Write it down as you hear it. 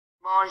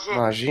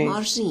مارژین.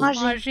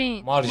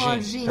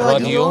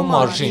 رادیو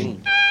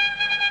مارژین.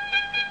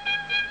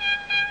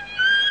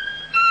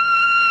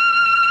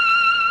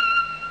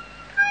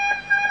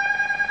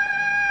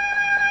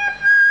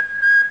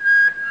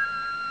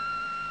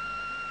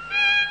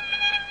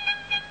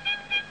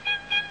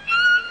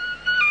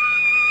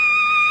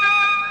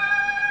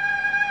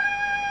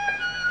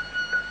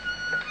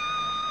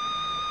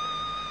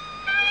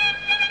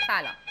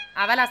 سلام.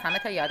 اول از همه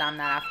تا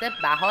یادم نرفته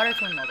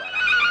بهارتون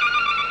مبارک.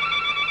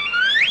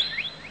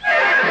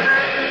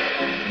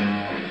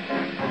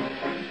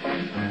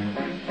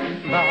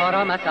 بهار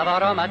آمد،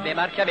 سوار آمد به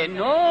مرکب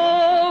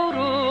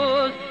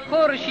نوروز،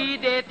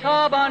 خورشید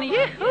تابان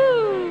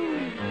یهو.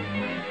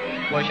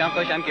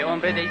 خوشم که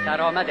عمر دی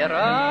سر آمده،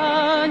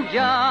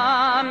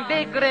 رنجم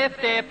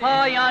بگرفته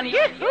پایان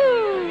یهو.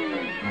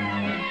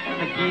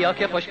 بیا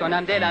که خوش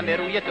کنم دلم به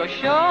روی تو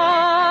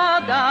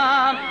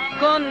شادم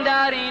کن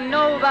در این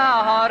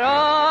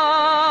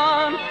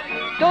نوبهاران.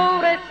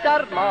 دور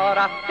سرما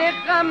رفته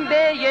غم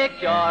به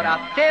یک جا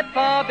رفته،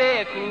 پا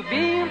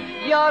بکوبیم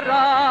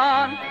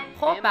یاران.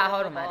 خب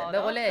بهار اومده. به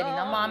قول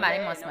الینا ما هم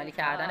برای ماسمالی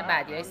کردن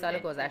بدیای سال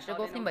گذشته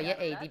گفتیم با یه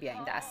عیدی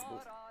بیاین دست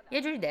بود.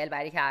 یه جوری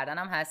دلبری کردن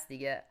هم هست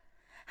دیگه.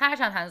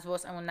 هرچند هنوز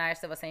وسعمون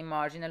نرسه واسه این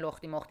مارژین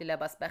لختی مختی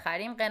لباس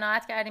بخریم،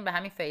 قناعت کردیم به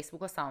همین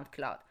فیسبوک و ساوند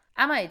کلاود.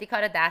 اما عیدی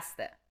کار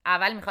دسته.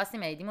 اول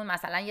می‌خواستیم عیدیمون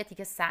مثلا یه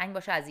تیکه سنگ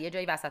باشه از یه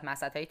جایی وسط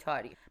مسطای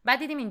تاریک. بعد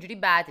دیدیم اینجوری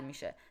بد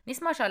میشه.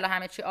 نیست ماشاءالله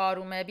همه چی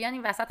آرومه، بیان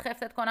این وسط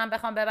خفتت کنم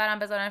بخوام ببرم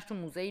بذارنش تو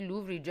موزه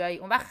لووری جایی،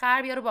 اون وقت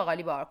خر بیارو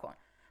باقالی بار کن.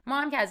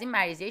 ما هم که از این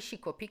مریضی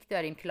شیک و پیک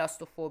داریم،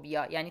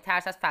 کلاستروفوبیا، یعنی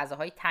ترس از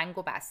فضاهای تنگ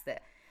و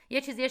بسته.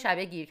 یه چیزی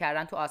شبیه گیر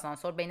کردن تو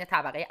آسانسور بین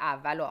طبقه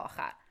اول و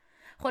آخر.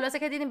 خلاصه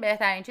که دیدیم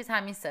بهترین چیز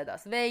همین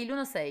صداست، ویلون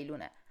و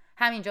سیلونه.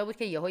 همینجا بود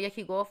که یهو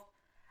یکی گفت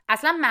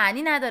اصلا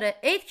معنی نداره،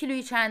 عید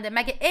کیلویی چنده؟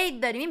 مگه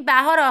عید داریم؟ این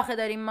بهار آخه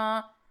داریم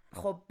ما.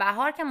 خب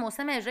بهار که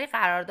موسم اجرای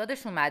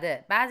قراردادش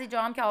اومده، بعضی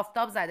جا هم که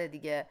آفتاب زده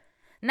دیگه.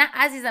 نه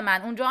عزیز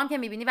من، اونجا هم که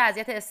میبینی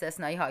وضعیت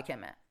استثنایی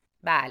حاکمه.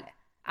 بله،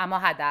 اما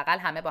حداقل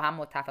همه با هم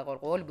متفق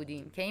القول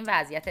بودیم که این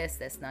وضعیت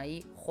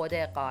استثنایی خود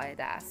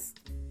قاعده است.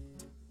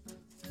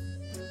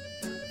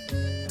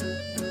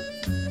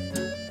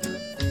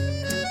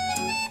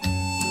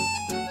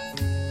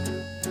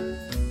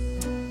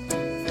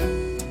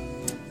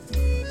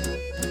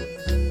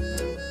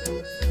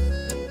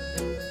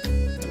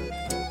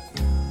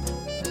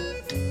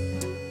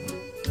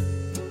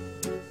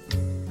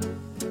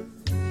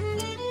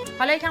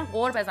 حالا یکم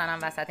قور بزنم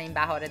وسط این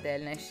بهار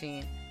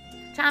دلنشین.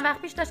 چند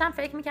وقت پیش داشتم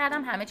فکر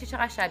می‌کردم همه چی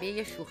چقدر شبیه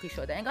یه شوخی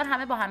شده. انگار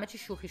همه با همه چی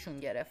شوخیشون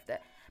گرفته.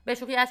 به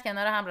شوخی از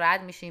کنار هم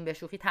رد میشیم، به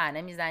شوخی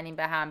طعنه میزنیم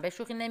به هم، به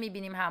شوخی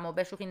نمیبینیم همو،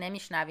 به شوخی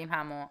نمیشنویم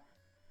همو.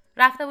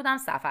 رفته بودم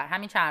سفر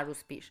همین چند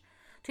روز پیش.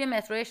 توی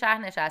متروی شهر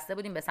نشسته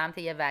بودیم به سمت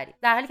یه وری.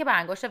 در حالی که به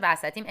انگشت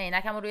وسطیم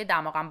عینکمو روی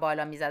دماغم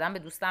بالا می‌زدم، به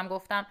دوستم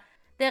گفتم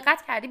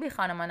دقت کردی به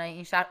خانمانای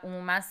این شهر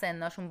عموما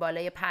سنشون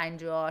بالای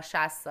 50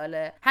 60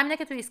 ساله؟ همینه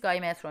که توی ایستگاه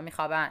مترو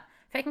میخوابن.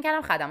 فکر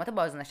می‌کردم خدمات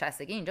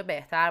بازنشستگی اینجا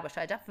بهتر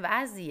باشه. عجب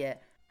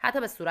وضعیه. حتی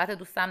به صورت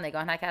دوستم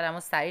نگاه نکردم و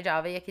سریع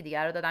جواب یکی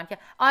دیگر رو دادم که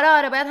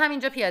آره باید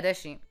همینجا پیاده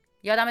شیم.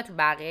 یادم تو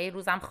بقیه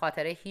روزم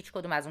خاطره هیچ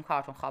کدوم از اون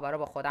کارتون خوابا رو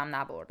با خودم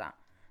نبردم.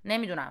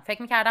 نمیدونم،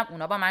 فکر می‌کردم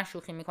اونا با من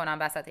شوخی میکنن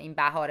وسط این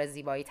بهار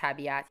زیبایی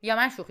طبیعت، یا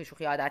من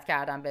شوخی عادت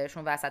کردم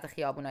بهشون وسط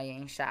خیابونای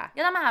این شهر.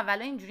 یادم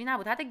اولا اینجوری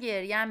نبود، حتی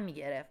گریه‌ام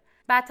میگرفت.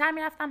 بعدتر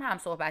میرفتم هم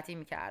صحبتی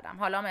میکردم.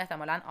 حالا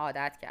احتمالاً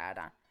عادت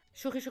کردن.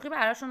 شوخی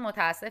براشون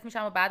متاسف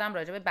میشم و بعدم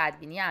راجع به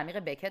بدبینی عمیق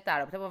بکت در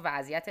رابطه با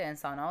وضعیت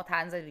انسان‌ها و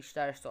طنز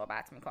ریش‌دارش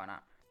صحبت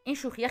میکنم. این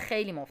شوخی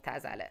خیلی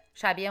مبتذله.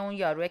 شبیه اون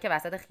یاروئه که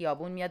وسط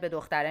خیابون میاد به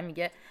دختره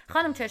میگه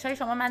خانم چشای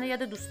شما منو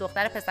یاد دوست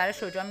دختر پسر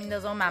شجاع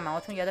میندازه و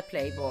ممه‌هاتون یاد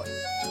پلی بوی.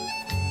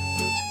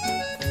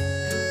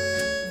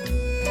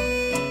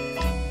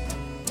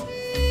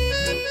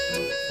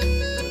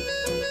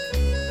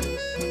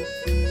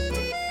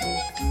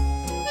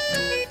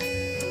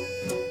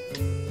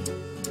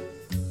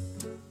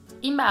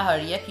 این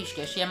بهاریه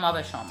پیشکشی ما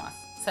به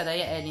شماست.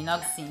 صدای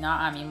الینا، سینا،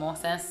 امین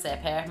محسن،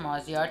 سپهر،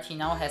 مازیار،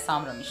 تینا و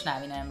حسام رو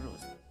میشنوین امروز.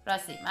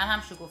 راستی من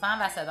هم شکوفم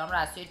و صدام رو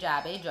از توی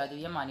جعبه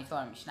جادویی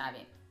مانیتور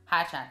میشنوین.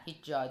 هرچند هیچ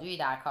جادویی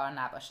در کار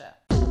نباشه.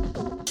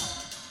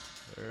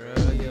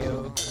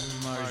 رادیو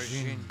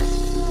مارژین.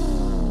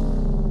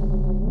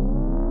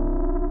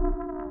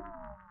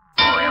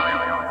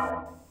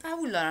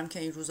 قبول دارم که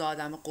این روزا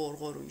آدم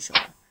قرقرویی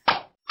شدم.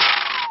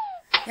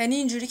 یعنی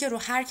اینجوری که رو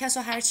هر کس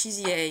و هر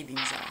چیزی یه عیبی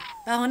میذارم.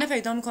 بهانه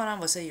پیدا میکنم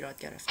واسه ایراد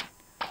گرفتن.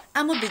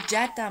 اما به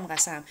جدم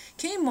قسم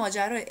که این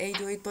ماجرای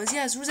عید و عید بازی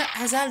از روز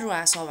ازل رو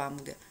اعصابم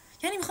بوده.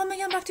 یعنی میخوام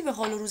بگم ربطی به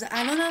حال و روز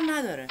الانم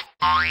نداره.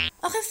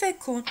 آخه فکر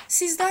کن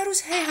 13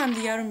 روز هی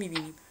همدیگه رو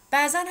میبینیم.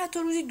 بعضن حتی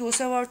روزی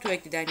 2-3 بار تو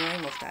یک دیدنی‌های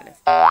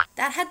مختلف.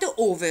 در حد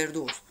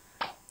اووردوز.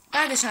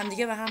 بعدش هم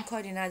دیگه به هم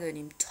کاری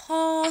نداریم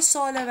تا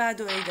سال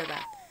بعد و عید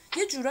بعد.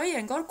 یه جورایی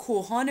انگار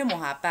کوهان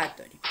محبت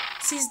داریم.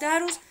 13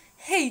 روز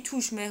هی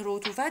توش مهر و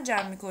عطوفت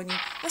جمع میکنیم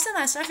واسه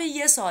مصرف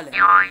یه ساله.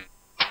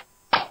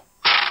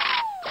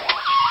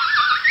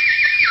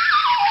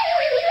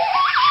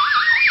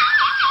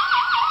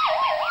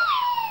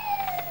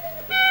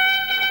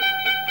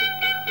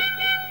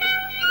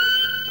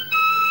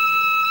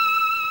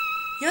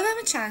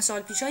 چند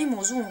سال پیش این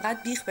موضوع اونقدر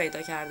بیخ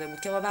پیدا کرده بود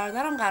که با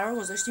برادرم قرار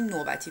گذاشتیم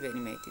نوبتی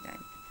بریم عید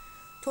دیدنی.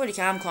 طوری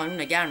که هم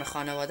کانون گرم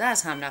خانواده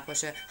از هم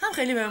نپاشه، هم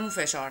خیلی بهمون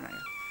فشار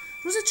نیاد.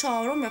 روز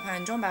 4 یا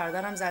 5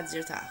 برادرم زد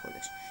زیر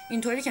تعهدش.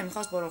 اینطوری که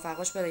می‌خواست با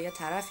رفقاش بره یه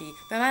طرفی،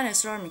 به من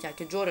اصرار میکرد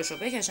که جورشو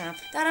بکشم،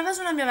 در عوض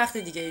اونم یه وقت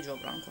دیگه ای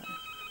جبران کنه.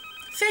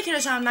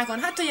 فکرش هم نکن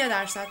حتی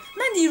 1%.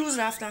 من دیروز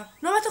رفتم.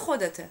 نوبت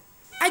خودته.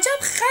 عجب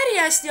خری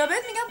هستی یا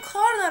بهت میگم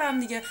کار دارم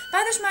دیگه.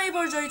 بعدش من یه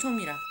بار جای تو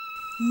میرم.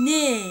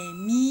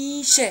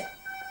 نمیشه.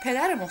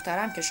 پدر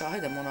محترم که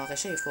شاهد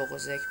مناقشه فوق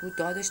الذکر بود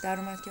دادش در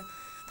اومد که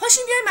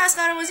پاشیم بیایم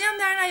مسخره بازی هم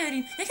در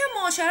نیاریم. یکم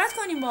معاشرت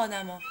کنیم با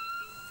آدما.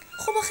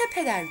 خب آخه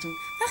پدر جون،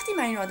 وقتی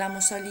من این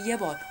آدمو سالی یه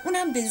بار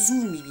اونم به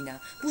زور میبینم،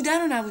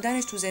 بودن و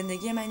نبودنش تو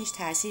زندگی من هیچ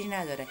تأثیری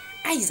نداره.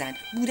 ای زن،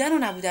 بودن و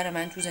نبودن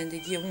من تو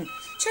زندگی اون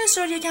چه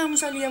اصراریه که همون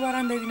سالی یه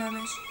بارم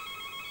ببینمش؟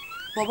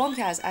 بابام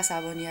که از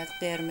عصبانیت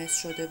قرمز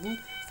شده بود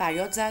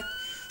فریاد زد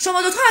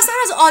شما دوتا اصلا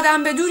از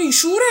آدم بدورین،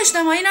 شعور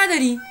اجتماعی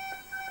ندارین.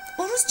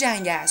 اون روز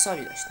جنگ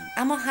اعصابی داشتیم،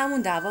 اما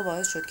همون دعوا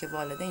باعث شد که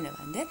والدین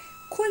بنده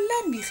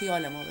کلاً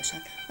بیخیال ما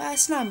بشن و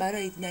اصلا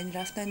برای دیدن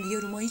رفتن دیگه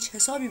رو ما هیچ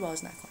حسابی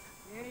باز نکنن.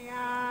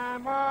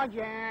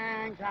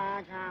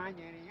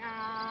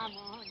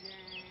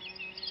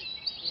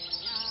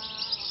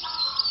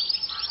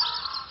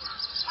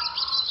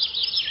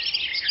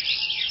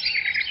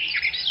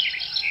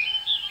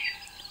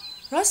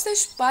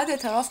 راستش باید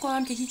اعتراف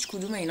کنم که هیچ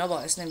کدوم اینا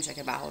باعث نمیشه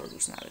که بهار رو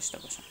دوست نداشته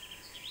باشم.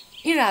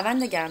 این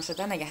روند گرم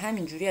شدن اگه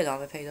همینجوری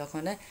ادامه پیدا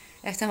کنه،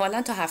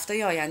 احتمالاً تا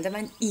هفته آینده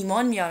من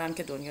ایمان میارم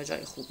که دنیا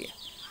جای خوبیه.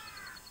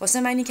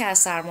 واسه منی که از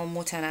سرما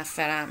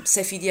متنفرم،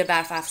 سفیدی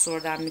برف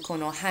افسردم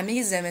میکنه و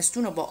همه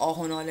زمستون رو با آه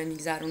و ناله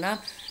میگذرونم،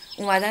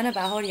 اومدن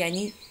بهار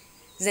یعنی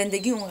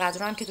زندگی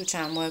اونقدر هم که تو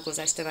چند ماه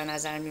گذشته به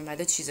نظر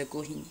میومده چیز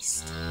گوهی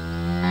نیست.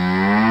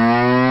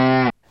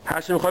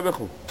 هرچی میخوای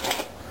بخون.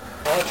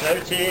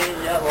 آتشی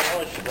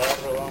یواش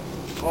برام،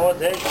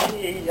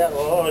 آتشی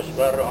یواش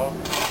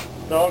برام،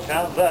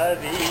 داکم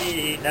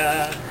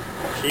ببینم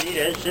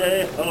شیرش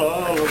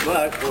حلال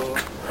بکن،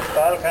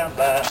 بلکم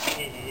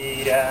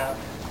بمیرم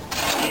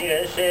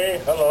شیرش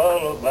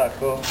حلال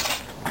بکن،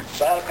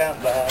 بلکم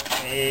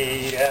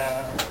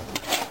بمیرم.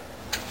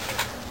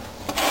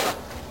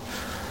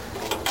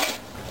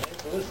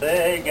 دوست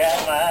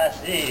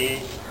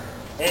گرمستی،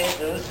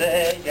 دوست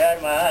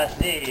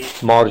گرمستی،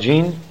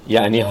 مارژین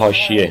یعنی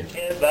حاشیه.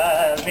 که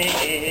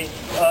بمیری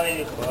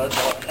آی خدا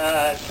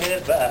نه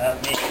که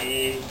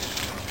بمیری.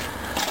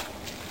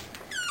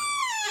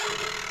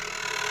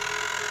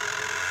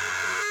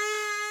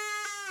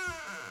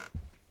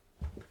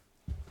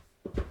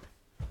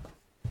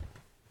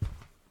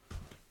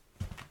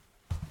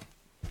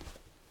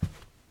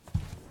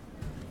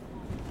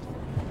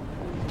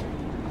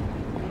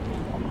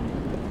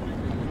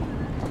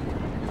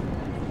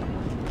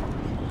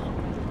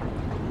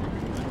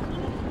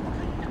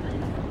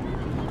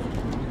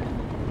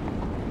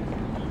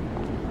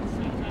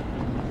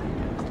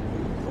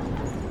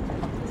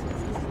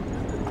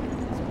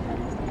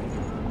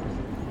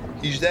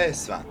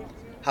 اسفند.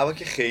 هوا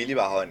که خیلی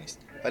بهار نیست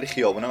ولی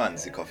خیابونا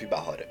اندازه کافی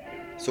بهاره.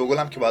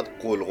 سوگلم که باید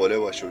قلقله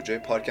باشه و جای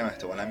پارکم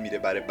احتمالاً میره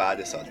برای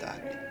بعد سال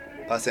تحویل.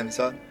 پس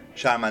امسال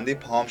شرمنده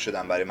پام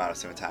شدم برای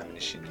مراسم تامین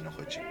شیرینی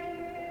نخودچی.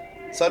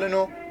 سال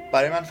نو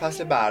برای من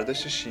فصل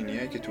برداشت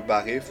شیرینیه که تو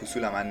بقیه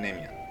فصول من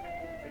نمیاد.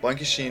 با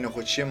اینکه شیرینی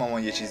نخودچی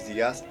مامان یه چیز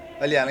دیگه است،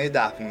 ولی الان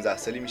 10-15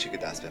 سالی میشه که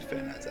دست به فر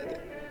نزده.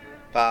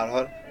 به هر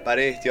حال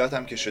برای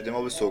احتیاطم که شده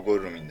ما به سوگل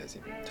رو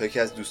میندازیم تا یکی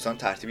از دوستان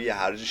ترتیب یه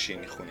حراج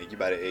شیرینی خونگی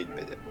برای عید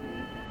بده.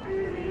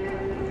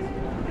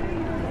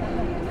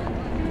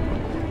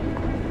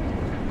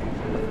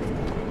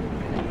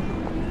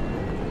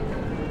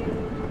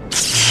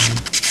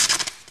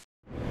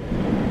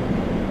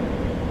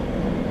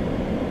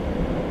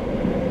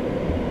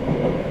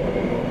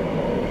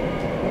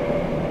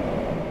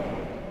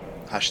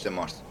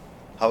 مارس.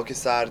 هوا که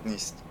سرد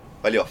نیست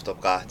ولی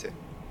آفتاب قحطه.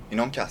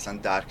 اینام که اصلا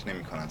درک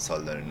نمی‌کنن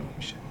سال داره نو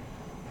میشه.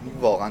 یعنی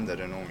واقعا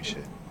داره نو میشه.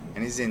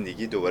 یعنی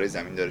زندگی دوباره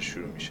زمین داره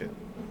شروع میشه.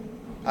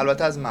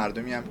 البته از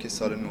مردمی هم که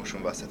سال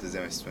نوشون وسط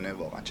زمستونه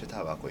واقعا چه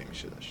توقعی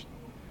میشه داشت.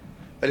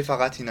 ولی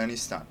فقط اینا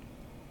نیستن.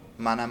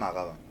 منم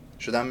عقبم.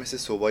 شدم مثل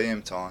صبحای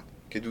امتحان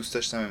که دوست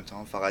داشتم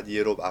امتحان فقط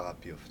یه ربع عقب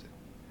بیفته.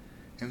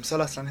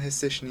 امسال اصلا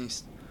حسش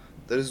نیست.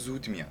 داره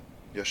زود میاد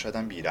یا شاید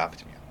هم بی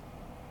ربط میاد.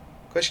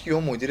 کاش که یه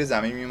مدیر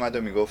زمین میومد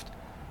و میگفت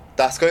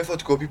دستگاه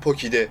فتوکپی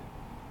پکیده،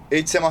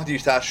 عید 3 ماه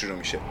دیرتر شروع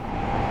میشه.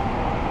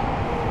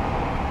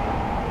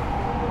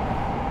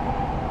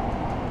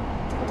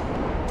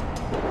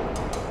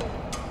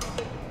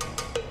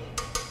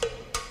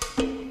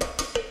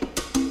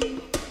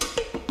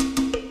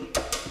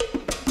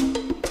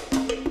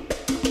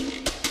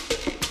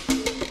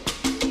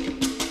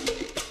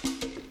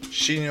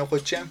 شیرینی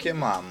نخودچی هم که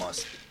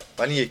معماست،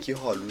 ولی یکی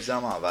حال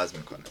روزم عوض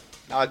میکنه.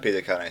 نباید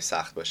پیدا کردنش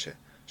سخت باشه.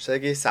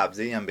 شاید یه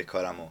سبزه‌ای هم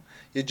بکارم و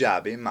یه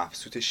جعبه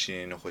مبسوط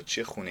شیرینی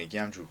نخودچی خونگی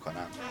هم جور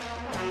کنم.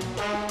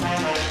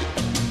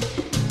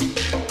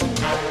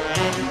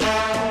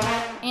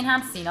 این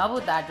هم سینا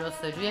بود در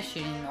جستجوی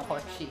شیرینی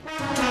نخودچی.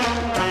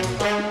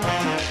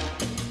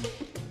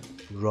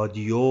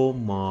 رادیو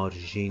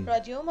مارژین.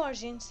 رادیو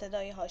مارژین،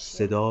 صدای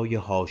حاشیه. صدای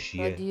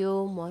حاشیه.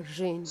 رادیو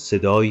مارژین،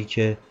 صدایی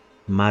که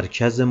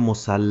مرکز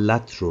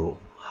مسلط رو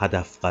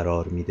هدف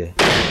قرار میده.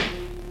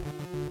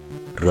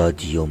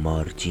 رادیو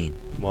مارژین.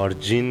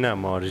 مارژین نه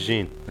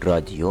مارژین.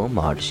 رادیو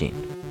مارژین.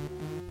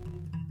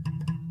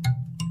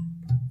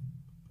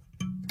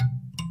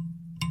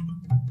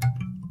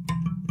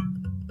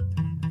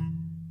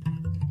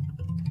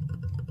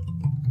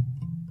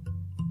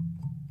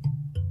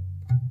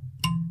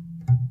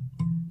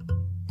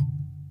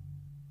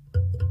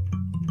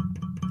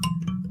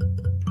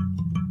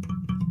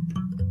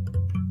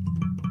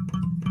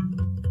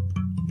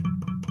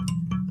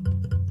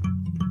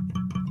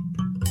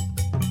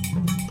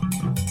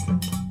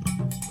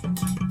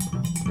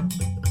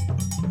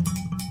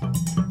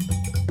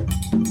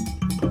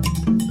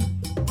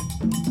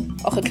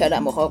 آخه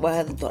کلمه ها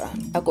وزن دارن.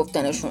 از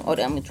گفتنشون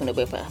آدم میتونه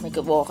بفهمه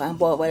که واقعا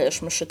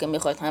باورش میشه که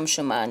میخواد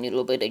همشه معنی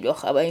رو بده یا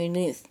خبری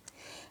نیست.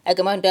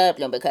 اگه من در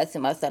بیام به کسی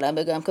مثلا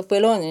بگم که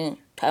فلانی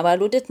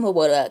تولدت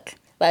مبارک،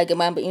 و اگه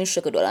من به این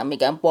شکل دارم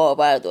میگم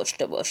باور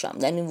داشته باشم،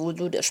 یعنی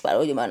وجودش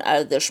برای من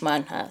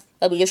ارزشمند هست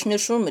و بهش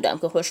نشون میدم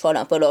که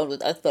خوشحالم فلان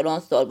روز از فلان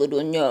سال به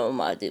دنیا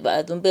اومدی و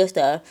از اون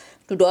بهتر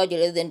تو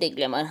دایره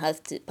زندگی من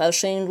هستی،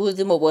 پس این روز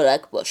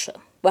مبارک باشه.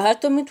 و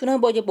حتی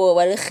میتونم با یه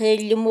باور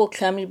خیلی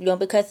محکمی بیام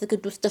به کسی که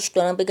دوستش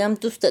دارم بگم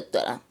دوستت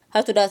دارم،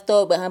 حتی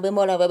دستا به هم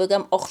بمالم و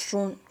بگم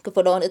آخشون که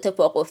فلان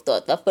اتفاق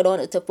افتاد و فلان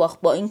اتفاق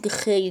با این که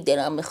خیلی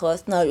دلم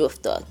میخواست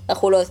نیفتاد و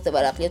خلاصه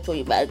ورق یه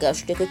طوری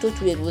برگشته که تو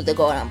توی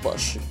روزگارم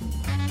باشی.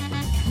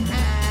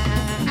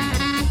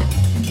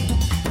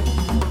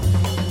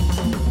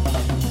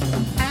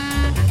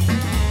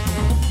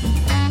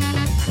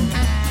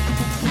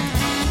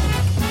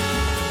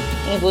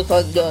 این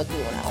روزها زیاد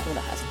بیرون خونه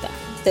هستم.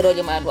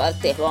 صدای من رو از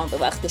تهران به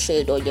وقت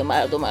شیدای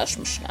مردمش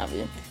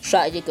میشنویم.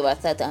 شهری که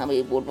وسط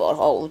همه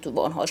بولوارها و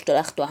اتوبان‌هاش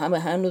درخت و همه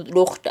هنوز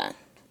لختن.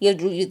 یه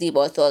جوری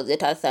زیباسازی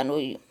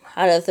تصنعی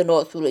هرس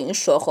ناسور این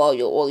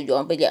شاخه‌های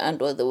اوریان به یه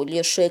اندازه و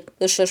یه شکل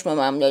به چشم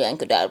من میآیند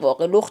که در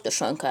واقع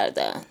لختشان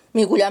کردن.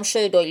 میگویم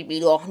شیدایی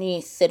بیراه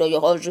نیست. صدای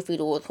حاجی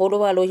فیروز هول و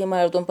ولای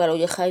مردم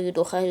برای خرید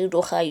و خرید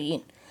و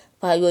خرید.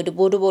 فریاد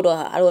برو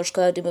حراج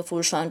کردیم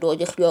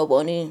فروشنده‌های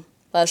خیابانی.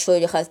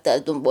 بچه‌های خسته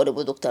از دنبال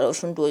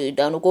بزرگتراشون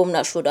دویدن و گم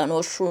نشدن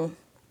هاشون.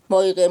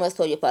 ماهی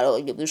قرمزهای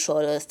فرای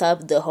بیشاره،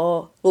 سبزه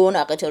ها،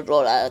 رونق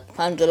تجارت،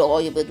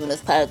 پنجره‌های بدون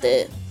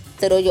پرده،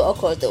 صدای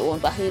آکاردئون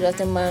و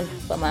حیرت من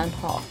و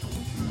منها.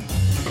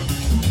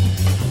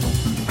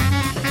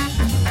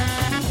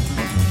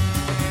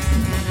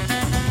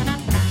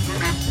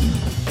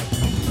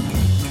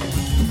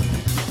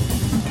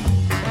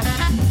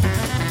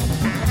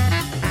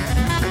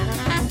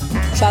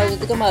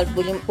 شاید که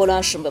مجبوریم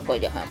بلندشیم به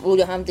پای هم،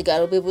 روی هم دیگر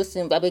رو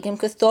ببوسیم و بگیم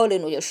که سال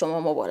نوی شما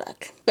مبارک.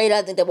 غیر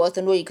از این لباس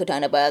نویی که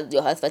تن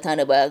بعضیا هست و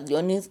تن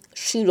بعضیا نیست،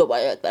 شیر رو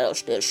باید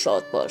براش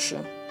شاد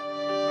باشیم.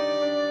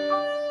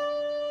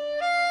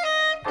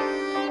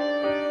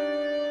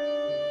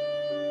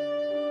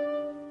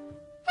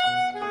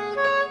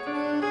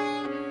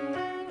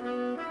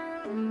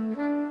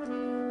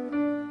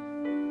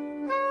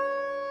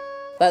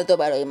 بعدا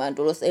برای من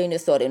درست عین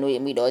سال نوی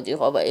میلادی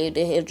ها و عید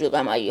هجری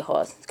قمری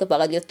هاست که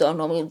فقط یه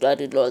برنامه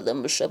جدید لازم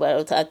میشه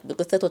برای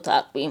تطبیق 3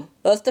 تقویم.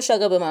 راستش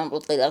اگه به من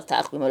بود غیر از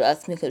تقویم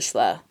رسمی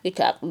کشور یه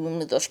تقویم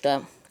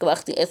میذاشتم که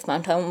وقتی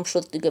اسفند تموم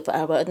شد دیگه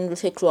فروردین رو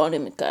تکرار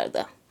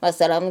نمی‌کردم.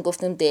 مثلا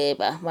میگفتیم دی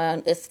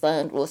بهمن،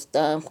 اسفند،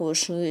 رستم،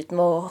 خورشید،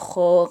 ماه،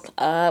 خاک،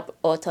 ابر،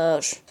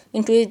 آتش.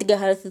 اینطوری دیگه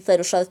هر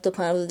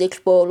 365 روز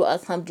یک بار رو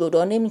از هم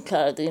جدا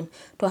نمی‌کردیم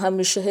تا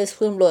همیشه حس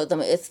کنیم لازم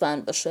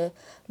اسفند باشه.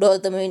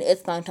 لازم این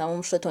اسفند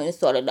تموم شه تا این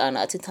سال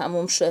لعنتی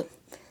تموم شه.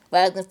 و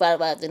از این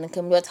فروردینه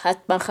که میاد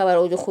حتما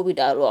خبرهای خوبی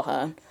در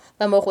راهن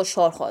و ما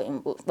خوشحال خواهیم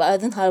بود. و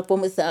از این حرفا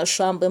مثل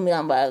شنبه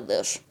میرم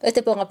ورزش.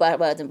 اتفاقا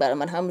فروردین برای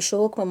من همیشه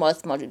حکم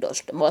ماست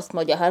داشته. ماست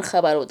هر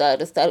خبر رو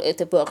در سر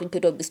اتفاقی که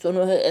تا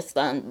 29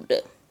 اسفند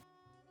بوده.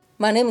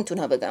 من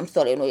نمیتونم بگم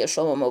سال نو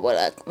شما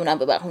مبارک، اونم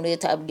به بهونه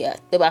طبیعت،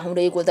 به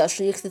بهونه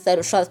گذشته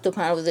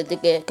 365 روز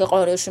دیگه که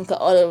قانع شیم که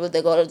آره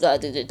روزگار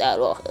جدیدی در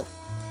راهه.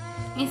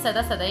 این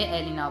صدای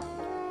الینا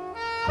بود.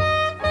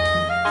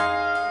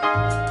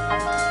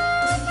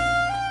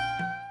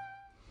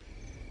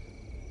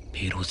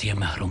 پیروزی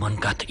محرومان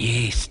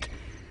قطعی است.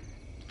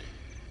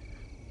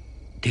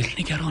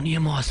 دلنگرانی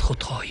ما از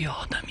خودخواهی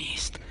آدمی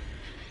است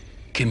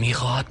که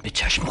میخواهد به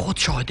چشم خود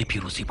شاهد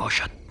پیروزی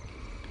باشد.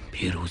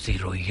 پیروزی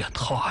رویت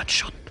خواهد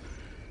شد،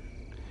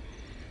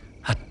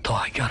 حتی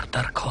اگر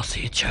در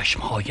کاسه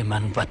چشمهای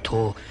من و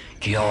تو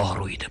گیاه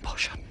رویده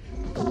باشد.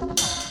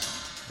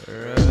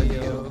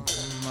 رادیو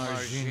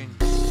مارژین.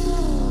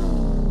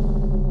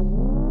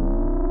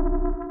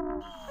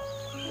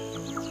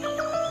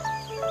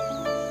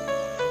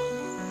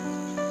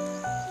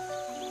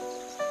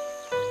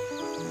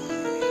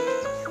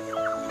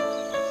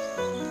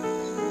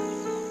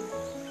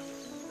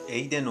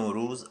 عید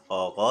نوروز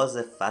آغاز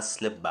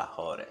فصل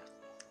بهاره،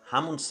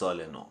 همون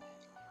سال نو.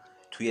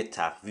 توی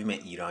تقویم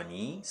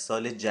ایرانی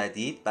سال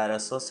جدید بر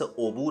اساس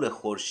عبور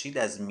خورشید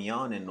از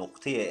میان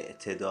نقطه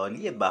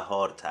اعتدالی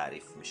بهار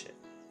تعریف میشه.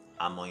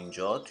 اما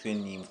اینجا توی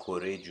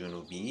نیمکره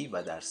جنوبی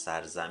و در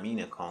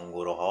سرزمین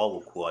کانگوروها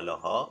و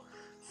کوالاها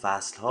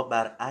فصلها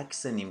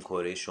برعکس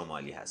نیمکره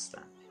شمالی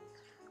هستند.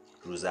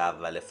 روز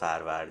اول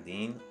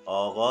فروردین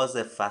آغاز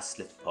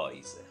فصل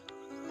پاییزه.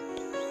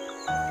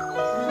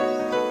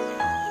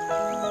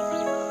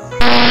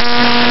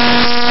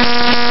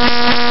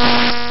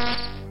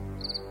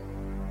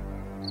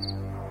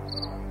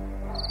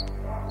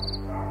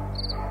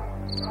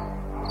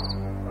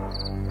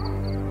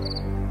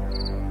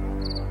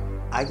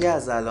 اگه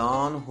از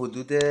الان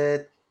حدود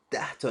 10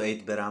 تا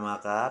عید برم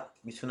عقب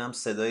میتونم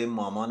صدای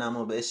مامانم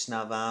رو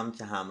بشنوم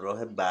که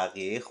همراه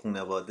بقیه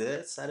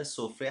خانواده سر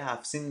سفره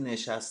 7 سین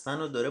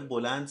نشستن و داره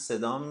بلند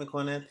صدام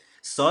میکنه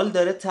سال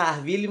داره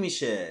تحویل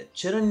میشه،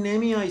 چرا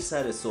نمیای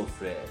سر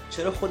سفره؟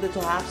 چرا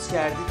خودتو حبس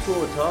کردی تو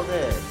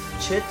اتاقت؟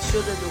 چت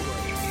شده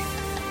دوباره؟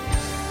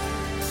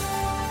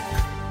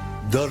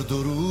 در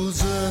 2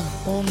 روز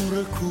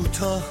عمر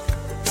کوتاه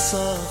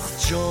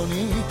سخت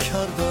جانی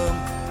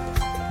کردم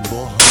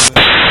با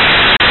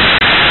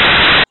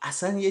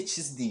اصلا یه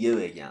چیز دیگه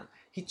بگم،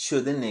 هیچ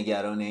شده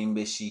نگران این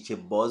بشی که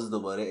باز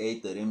دوباره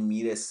عید داره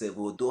میرسه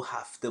و 2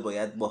 هفته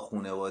باید با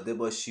خانواده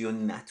باشی و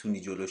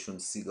نتونی جلوشون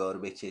سیگار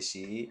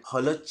بکشی؟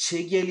 حالا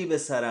چه گلی به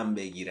سرم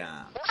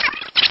بگیرم؟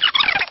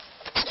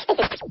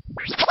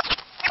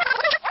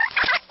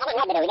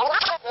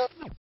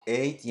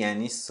 عید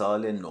یعنی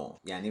سال نو،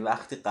 یعنی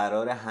وقتی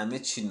قراره همه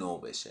چی نو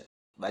بشه.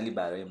 ولی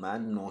برای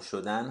من نو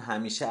شدن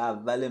همیشه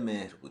اول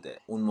مهر بوده،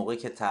 اون موقع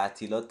که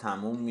تعطیلات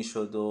تموم می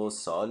شد و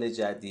سال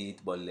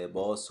جدید با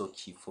لباس و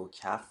کیف و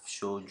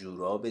کفش و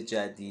جوراب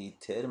جدید،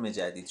 ترم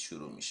جدید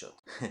شروع می شد.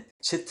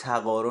 چه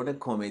تقارن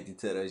کمدی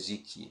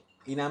تراژیکی.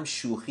 اینم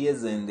شوخی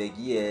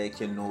زندگیه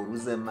که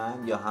نوروز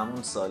من یا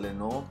همون سال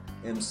نو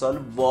امسال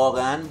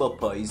واقعا با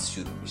پاییز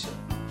شروع می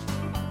شد.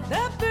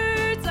 The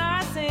birds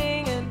are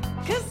singing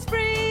 'cause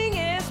spring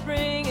is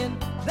bringing.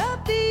 The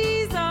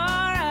bees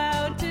are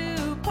out to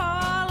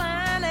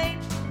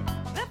pollinate.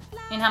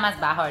 این هم از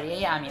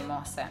بهاریه امیر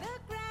محسن.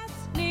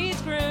 Needs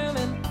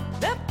grooming.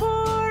 The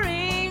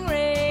pouring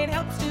rain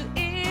helps to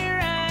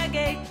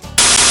irrigate.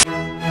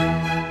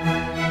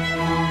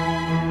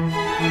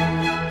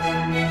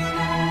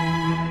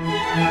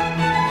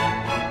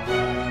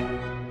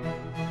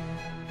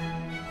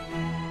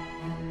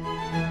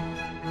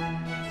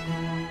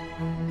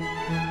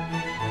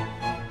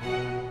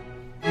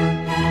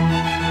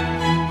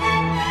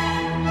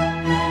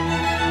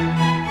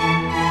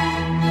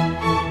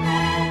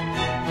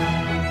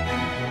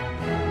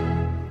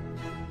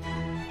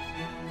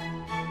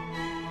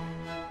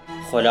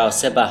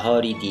 خلاصه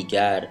بهاری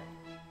دیگر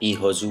بی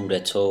حضور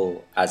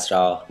تو از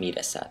راه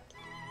میرسد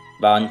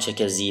و آنچه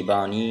که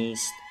زیبا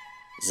نیست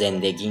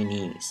زندگی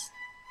نیست،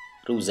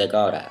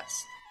 روزگار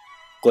است.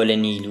 گل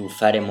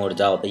نیلوفر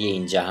مردابه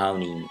این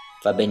جهانی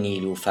و به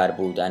نیلوفر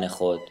بودن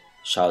خود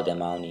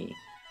شادمانی.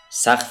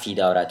 سقفی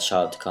دارد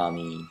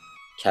شادکامی،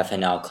 کف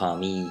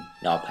ناکامی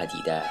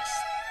ناپدیده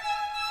است.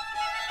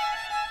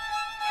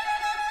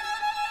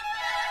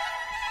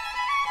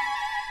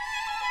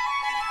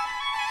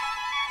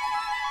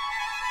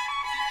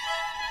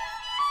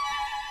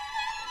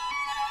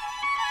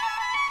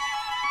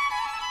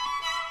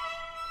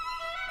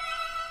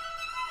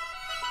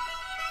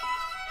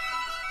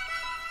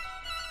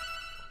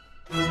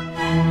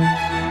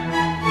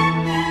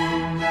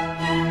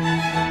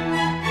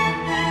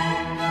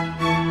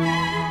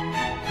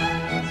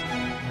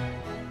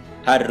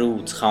 هر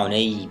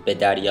رودخانه‌ای به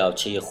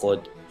دریاچه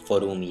خود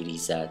فرو می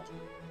ریزد.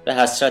 به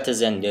حسرت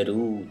زنده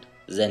رود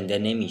زنده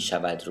نمی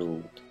شود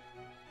رود.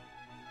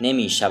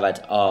 نمی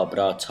شود آب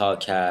را تا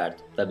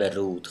کرد و به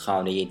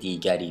رودخانه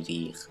دیگری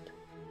ریخت.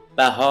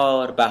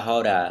 بهار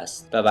بهار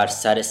است و بر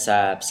سر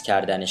سبز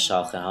کردن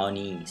شاخه ها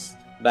نیست.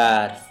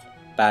 برف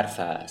برف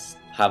است،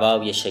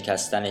 هوای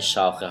شکستن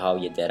شاخه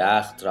های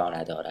درخت را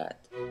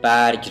ندارد.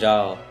 برگ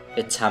را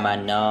به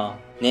تمنا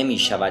نمی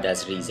شود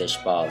از ریزش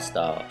باز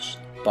داشت.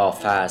 با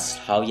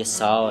فصلهای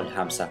سال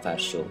هم سفر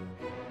شد.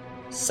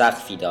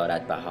 سقفی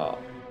دارد بهار،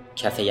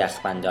 کف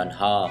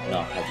یخبندانها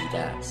ناپدیده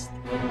است.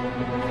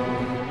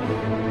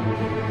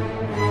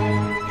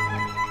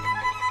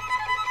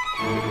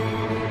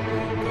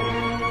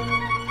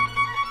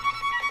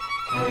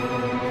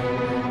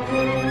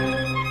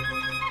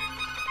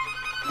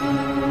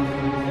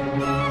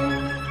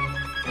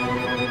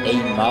 ای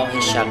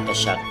ماه شق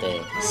شقه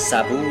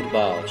صبور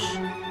باش،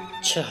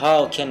 چه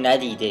ها که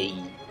ندیده ای،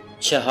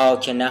 چه ها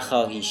که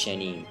نخواهی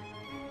شنید.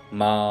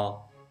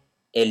 ما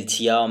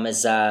التیام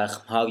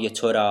زخمهای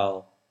تو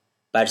را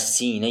بر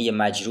سینه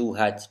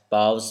مجروحت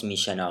باز می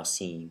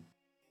شناسیم.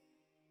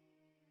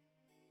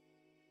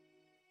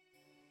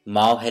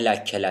 ماه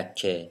لکه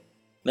لکه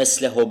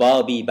مثل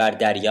حبابی بر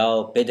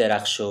دریا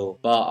بدرخش و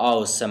با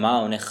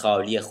آسمان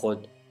خالی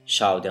خود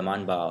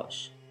شادمان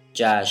باش.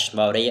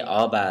 جشنواره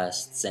آب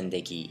است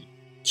زندگی،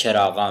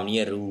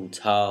 چراغانی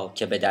رودها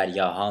که به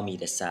دریاها می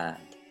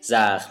رسند.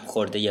 زخم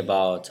خورده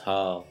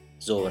بادها،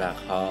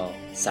 زورقها،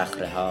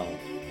 صخره‌ها.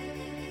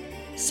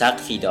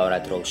 سقفی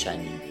دارد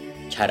روشنی،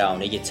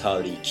 کرانه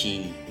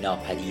تاریکی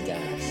ناپدید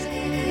است.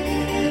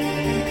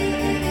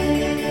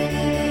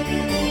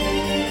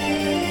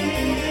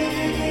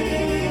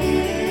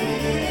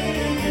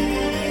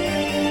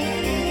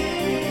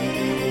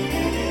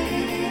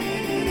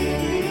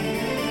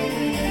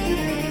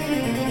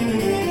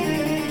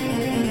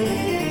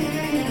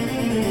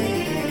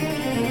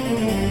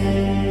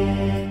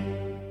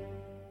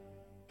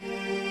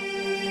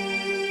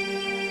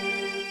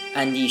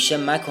 اندیشه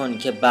مکن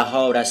که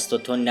بهار است و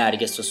تو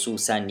نرگس و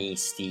سوسن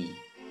نیستی.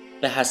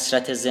 به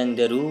حسرت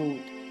زنده رود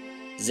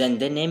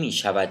زنده نمی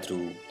شود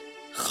رود.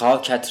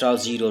 خاکت را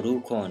زیر و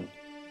رو کن،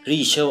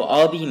 ریشه و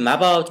آبی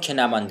مباد که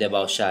نمانده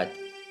باشد.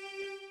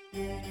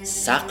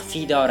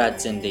 سقفی دارد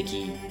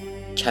زندگی،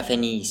 کف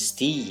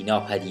نیستی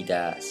ناپدید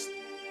است.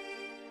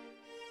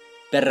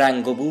 به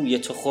رنگ و بوی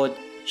تو خود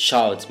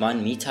شادمان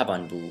می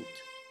توان بود.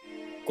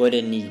 گل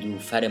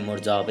نیلوفر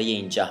مردابه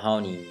این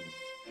جهانی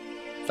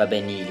و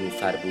به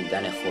نیلوفر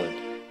بودن خود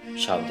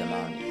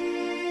شادمانی.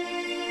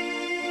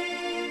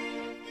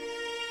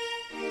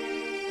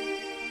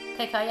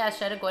 تکایی از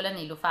شعر گل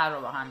نیلوفر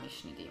رو با هم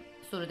میشنیدیم.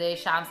 سروده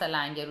شمس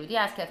لنگرودی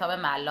از کتاب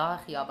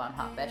ملاح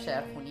خیابانها به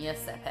شعرخوانی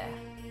سپهر.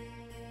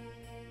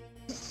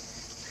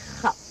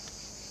 خب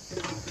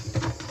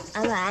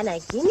اما انا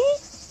جيني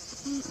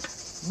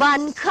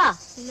بانكا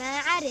ما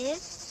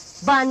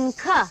اعرف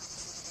بانكا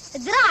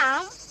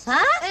درام ها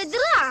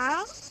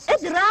درام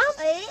درام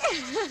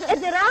اي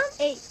درام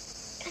اي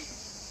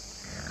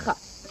خب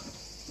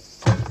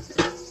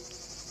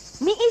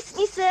می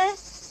اسمیسه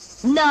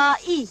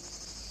نایی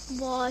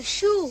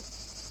باشو.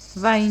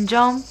 و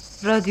اینجام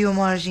رادیو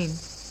مارژین.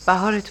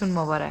 بهارتون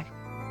مبارک.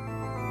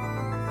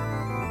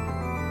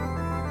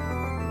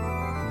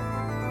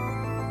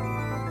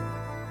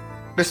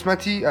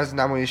 قسمتی از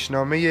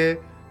نمایشنامه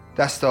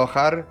دست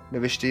آخر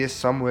نوشته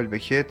ساموئل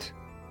بکت،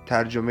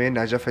 ترجمه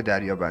نجف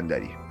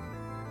دریابندری.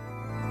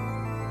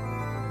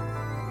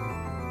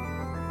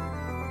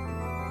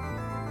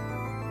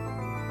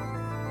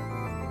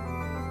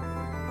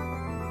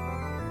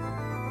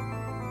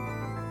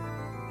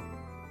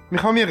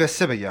 میخوام یه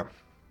قصه بگم.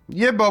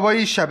 یه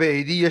بابایی شب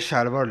عیدی یه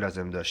شلوار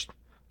لازم داشت.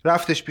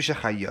 رفتش پیش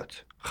خیاط.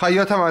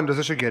 خیاط هم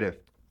اندازشو گرفت.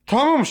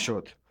 تموم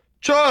شد.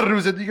 4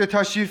 روز دیگه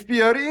تشریف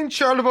بیارین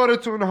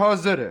شلوارتون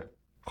حاضره.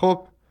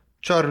 خب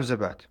 4 روز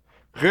بعد: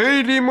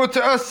 خیلی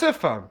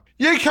متاسفم،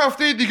 1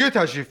 هفته دیگه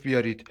تشریف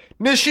بیارید،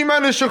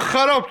 نشیمنشو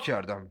خراب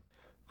کردم.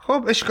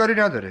 خب اشکالی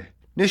نداره،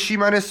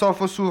 نشیمن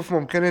صاف و صوف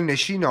ممکنه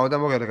نشین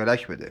آدم رو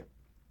قلقلک بده.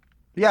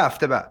 1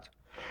 هفته بعد: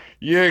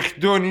 1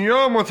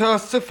 دنیا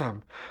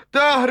متاسفم،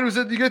 10 روز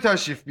دیگه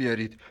تشریف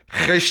بیارید،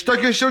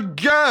 خشتکشو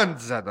گند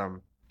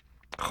زدم.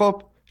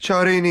 خب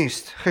چاره‌ای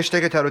نیست،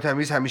 خشتک تر و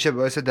تمیز همیشه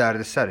باعث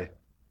درد سره.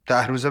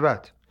 10 روز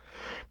بعد: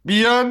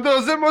 بی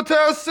اندازه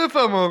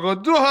متاسفم آقا،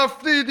 2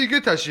 هفته دیگه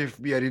تشریف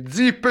بیارید،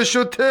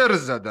 زیپشو تر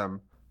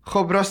زدم.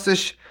 خب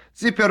راستش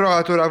زیپ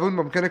راحت و روون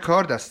ممکنه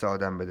کار دست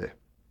آدم بده.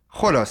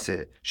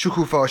 خلاصه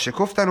شکوفه ها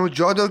شکفتن و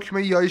جا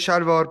دکمه یای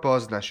شلوار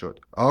باز نشد.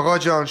 آقا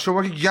جان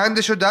شما که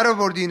گندشو در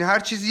آوردین، هر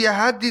چیزی یه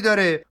حدی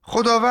داره.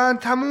 خداوند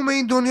تموم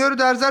این دنیا رو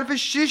در ظرف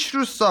 6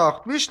 روز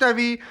ساخت.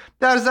 میشنوی؟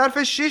 در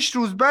ظرف 6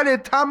 روز، بله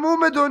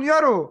تموم دنیا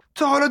رو.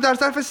 تو حالا در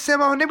ظرف 3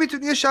 ماه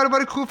نمیتونی یه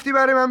شلوار کوفتی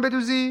برای من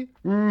بدوزی؟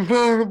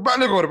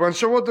 بله قربان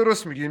شما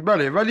درست میگین،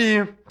 بله،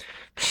 ولی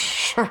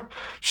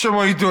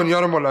شما این دنیا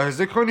رو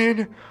ملاحظه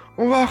کنین،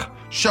 اون وقت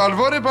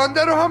شلوار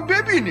بنده رو هم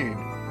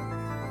ببینین.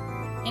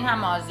 این هم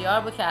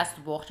مازیار بود که از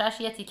تو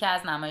بخشش یه تیکه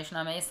از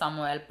نمایشنامه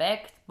ساموئل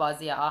بکت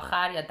بازی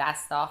آخر یا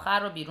دست آخر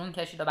رو بیرون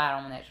کشید و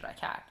برامون اجرا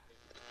کرد.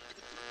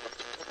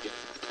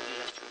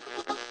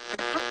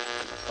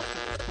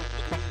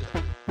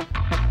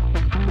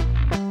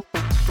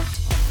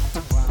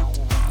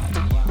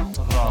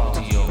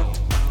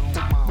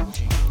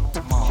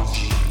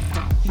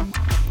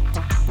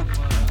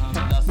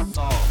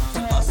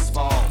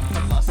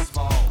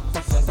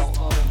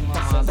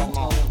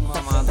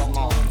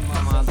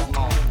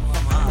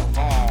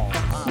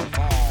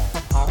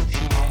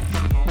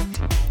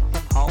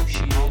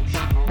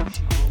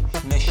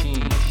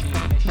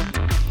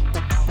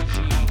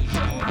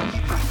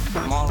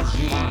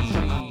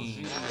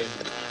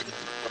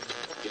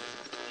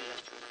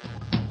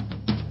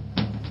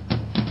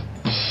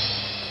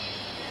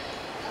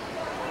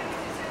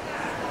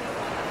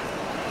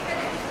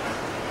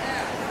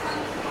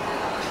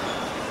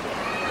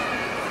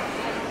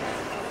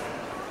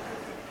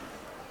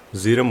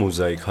 زیر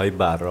موزاییک های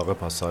براق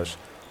پاساژ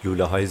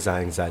لوله های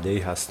زنگ زده ای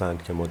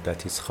هستند که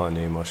مدتی از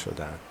خانه ما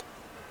شدند.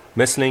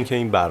 مثل اینکه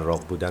این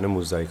براق بودن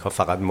موزاییک ها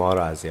فقط ما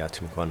را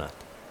اذیت می کند.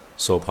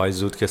 صبح های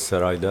زود که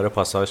سرایدار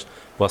پاساژ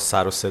با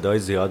سر و صدای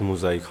زیاد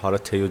موزاییک ها را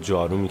طی و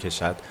جارو می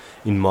کشد،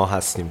 این ما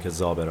هستیم که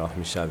زاب راه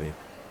می شویم.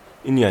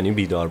 این یعنی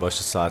بیدار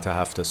باش ساعت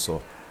 7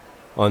 صبح.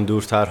 آن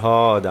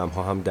دورترها آدم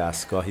ها هم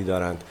دستگاهی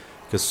دارند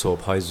که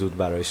صبح های زود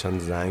برایشان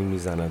زنگ می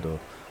زند و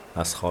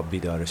از خواب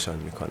بیدارشان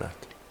می کند.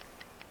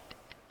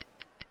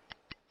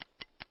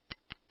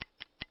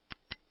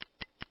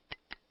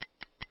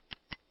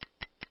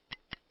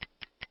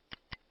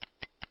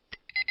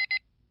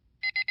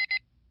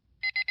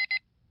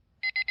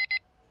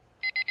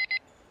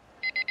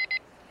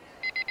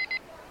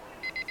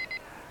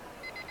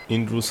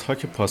 این روزها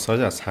که پاساژ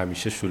از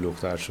همیشه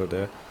شلوغ‌تر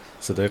شده،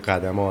 صدای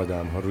قدم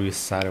آدم‌ها روی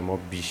سر ما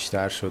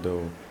بیشتر شده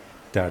و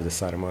درد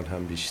سرمان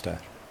هم بیشتر.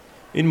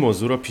 این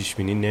موضوع را پیش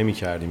بینی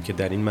نمی‌کردیم که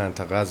در این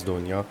منطقه از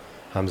دنیا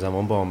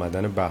همزمان با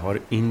آمدن بهار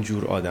این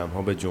جور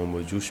آدم‌ها به جنب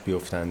و جوش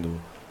بیفتند و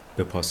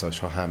به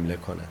پاساژها حمله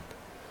کنند.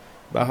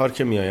 بهار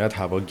که میآید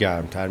هوا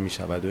گرمتر می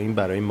شود و این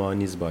برای ما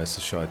نیز باعث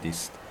شادی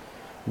است.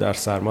 در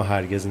سرما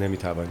هرگز نمی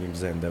توانیم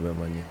زنده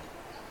بمانیم.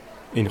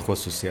 این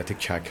خصوصیت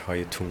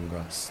کک‌های تونگا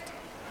است.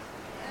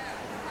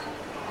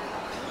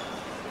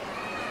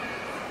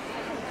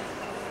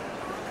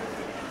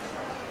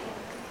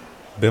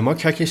 به ما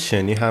کک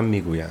شنی هم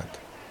میگویند.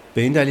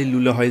 به این دلیل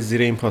لوله های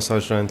زیر این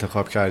پاساژ را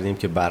انتخاب کردیم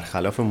که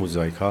برخلاف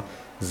موزاییک ها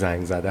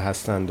زنگ زده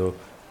هستند و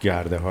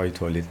گرده های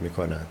تولید می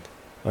کنند.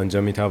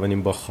 آنجا می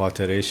توانیم با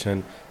خاطره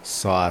شن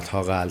ساعت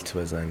ها غلط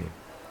بزنیم.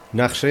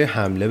 نقشه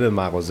حمله به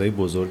مغازه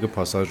بزرگ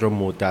پاساژ را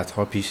مدت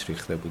ها پیش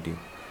ریخته بودیم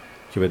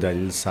که به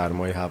دلیل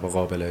سرمای هوا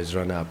قابل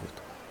اجرا نبود.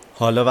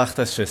 حالا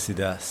وقتش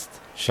رسیده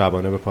است.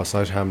 شبانه به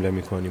پاساژ حمله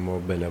می کنیم و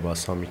به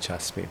لباس ها می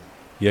چسبیم.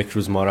 یک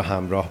روز ما را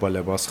همراه با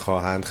لباس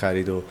خواهند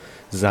خرید و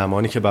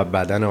زمانی که بر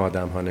بدن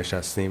آدم ها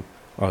نشستیم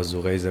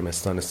آذوقه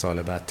زمستان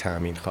سال بعد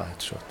تأمین خواهد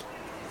شد.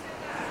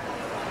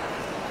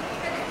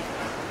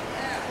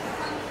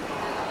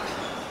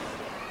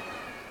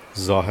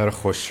 ظاهر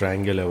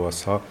خوشرنگ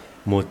لباس ها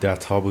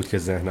مدت ها بود که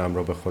ذهنم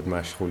را به خود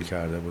مشغول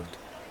کرده بود.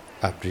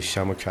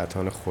 ابریشم و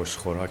کتان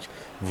خوشخوراک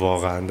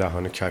واقعا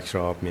دهان کک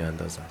را آب می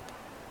اندازد.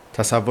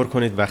 تصور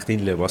کنید وقتی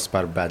این لباس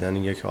بر بدن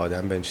یک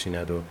آدم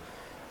بنشیند و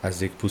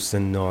از یک پوست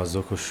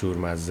نازک و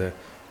شورمزه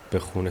به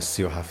خون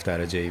 37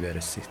 درجه‌ای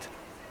برسید.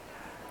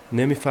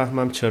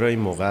 نمیفهمم چرا این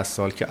موقع از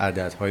سال که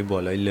عددهای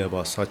بالای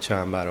لباس‌ها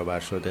چند برابر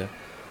شده،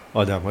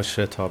 آدم‌ها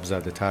شتاب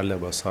زده تر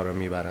لباس‌ها را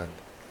میبرند.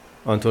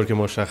 آنطور که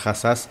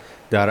مشخص است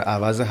در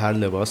عوض هر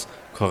لباس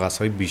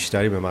کاغذهای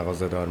بیشتری به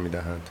مغازه‌دار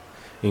میدهند.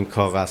 این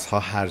کاغذها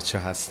هرچه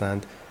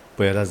هستند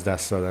باید از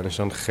دست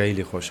دادنشان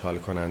خیلی خوشحال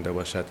کننده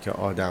باشد که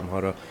آدم‌ها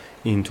را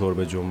اینطور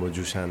به جنب و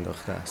جوش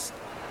انداخته است.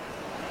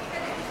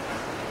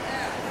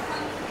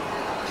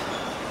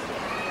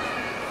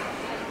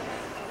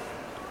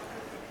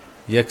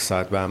 یک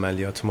ساعت به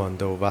عملیات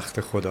مانده و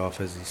وقت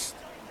خداحافظی است.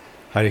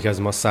 هر یک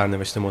از ما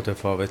سرنوشت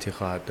متفاوتی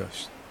خواهد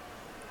داشت.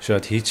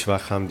 شاید هیچ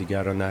وقت هم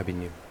دیگر را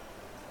نبینیم.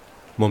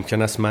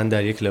 ممکن است من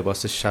در یک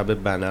لباس شب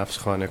بنفش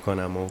خانه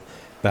کنم و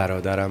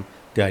برادرم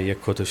در یک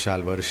کت و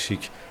شلوار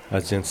شیک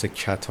از جنس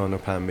کتان و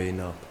پنبه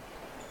ناب.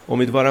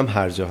 امیدوارم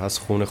هر جا هست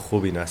خون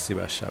خوبی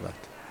نصیبش شود.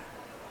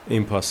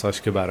 این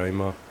پاساژ که برای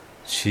ما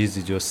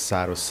چیزی جز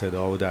سر و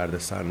صدا و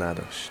دردسر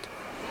نداشت.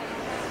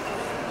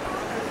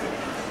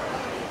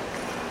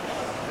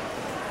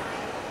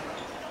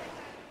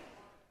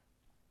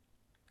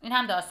 این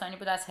هم داستانی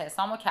بود از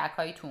حسام و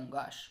کک‌های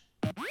تونگاش.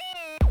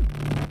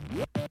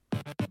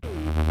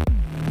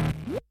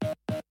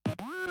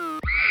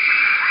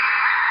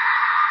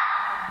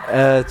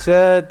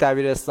 چه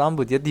دبیرستان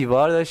بود، یه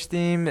دیوار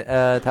داشتیم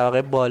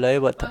طبقه بالای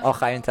با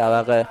آخرین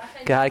طبقه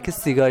که هر کی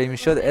سیگاری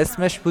میشد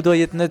اسمش بود و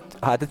یه دونه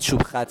حد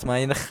چوب خط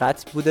یعنی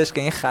خط بودش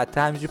که این خط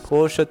همینجوری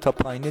پر شد تا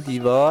پایین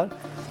دیوار.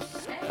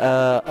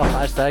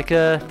 آخر سر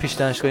که پیش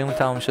دانشگاهیمون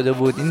تمام شده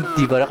بود این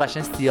دیوار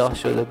قشنگ سیاه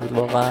شده بود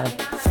واقعا.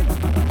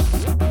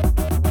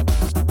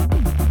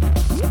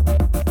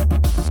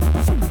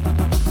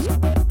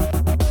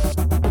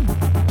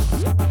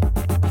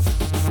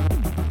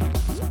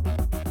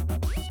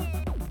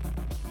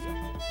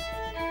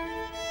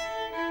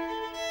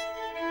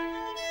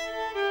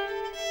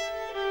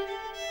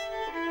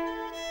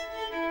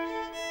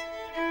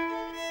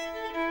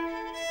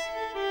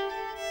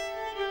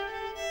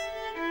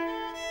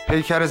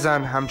 پیکر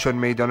زن همچون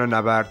میدان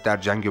نبرد در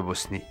جنگ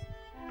بوسنی.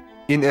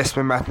 این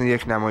اسم متن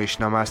یک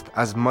نمایشنامه است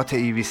از مات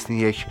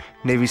ایویسنیک،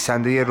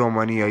 نویسنده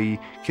رومانیایی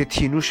که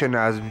تینوش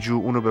نظمجو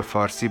اونو به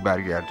فارسی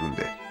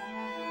برگردونده.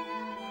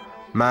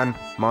 من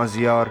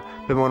مازیار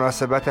به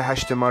مناسبت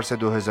 8 مارس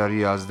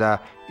 2011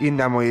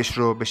 این نمایش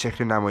رو به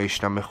شکل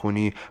نمایشنامه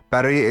خونی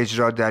برای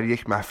اجرا در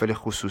یک محفل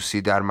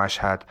خصوصی در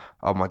مشهد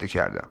آماده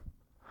کردم.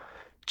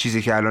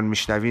 چیزی که الان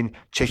میشنوین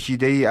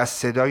چکیده ای از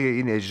صدای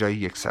این اجرای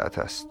 1 ساعت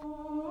است.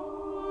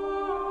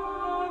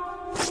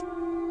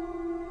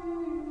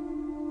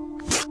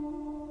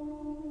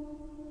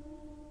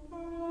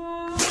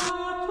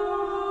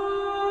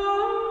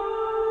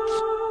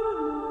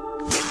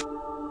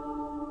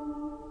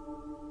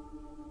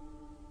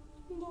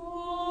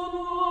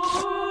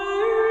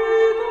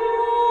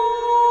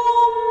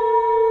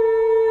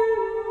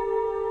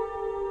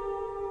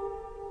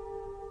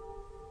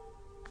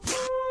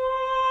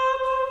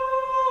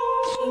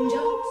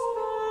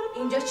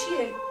 اینجا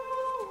چیه؟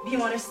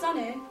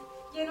 بیمارستانه؟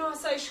 یه نوع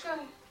آسایشگاهه.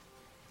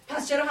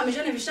 پس چرا همه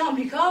جا نوشته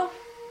آمریکا؟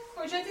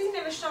 کجا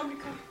دیدی نوشته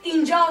آمریکا؟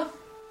 اینجا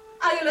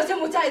ایالات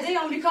متحده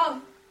آمریکا.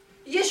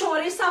 یه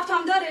شماره ثبت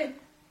هم داره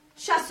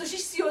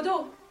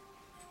 6632.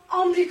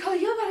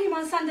 آمریکایی‌ها برای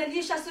من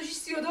صندلی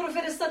 6632 رو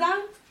فرستادن؟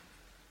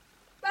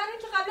 برای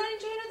اینکه قبلا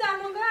اینجا اینو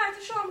درمانگاه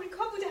ارتش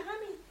آمریکا بوده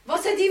همین.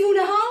 واسه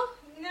دیوونه ها؟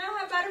 نه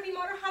برای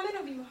بیمارا، همه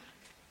نوع بیمار.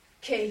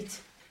 کیت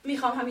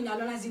میخوام همین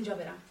الان از اینجا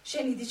برم.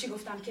 شنیدی چی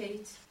گفتم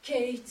کیت؟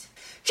 کیت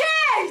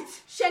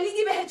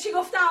شنیدی بهت چی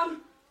گفتم؟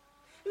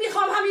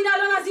 میخوام همین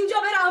الان از اینجا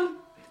برم.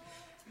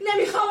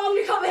 نمیخوام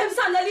آمریکا بهم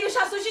صندلی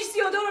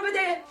 6632 رو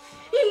بده.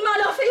 این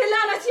ملافه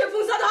لعنتی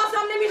 507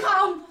 هم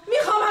نمیخوام.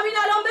 میخوام همین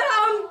الان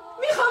برم.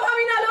 میخوام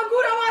همین الان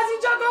گورم از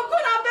اینجا گم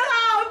کنم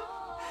برم.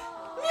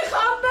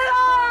 میخوام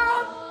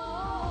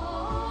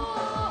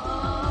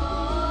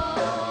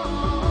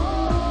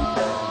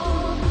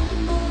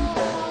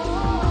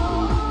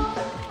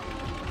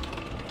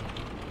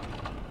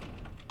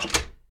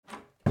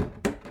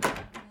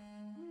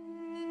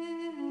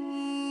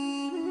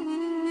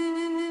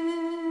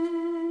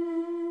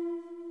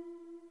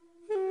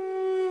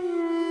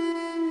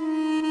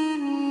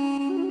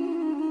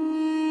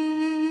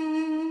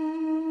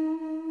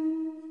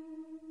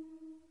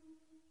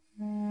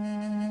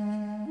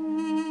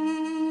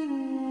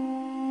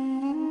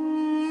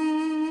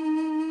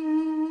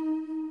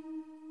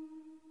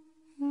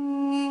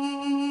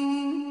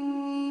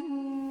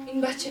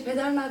این بچه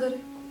پدر نداره.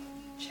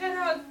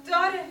 چرا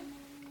داره؟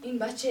 این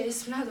بچه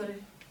اسم نداره.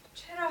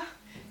 چرا؟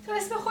 تو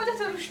اسم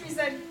خودت روش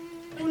میذاری.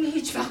 اون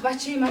هیچ وقت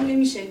بچه من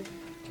نمیشه.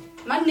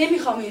 من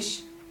نمیخوامش.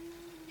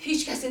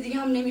 هیچ کس دیگه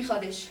هم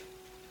نمیخوادش.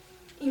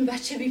 این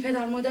بچه بی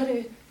پدر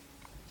مادره.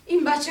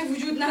 این بچه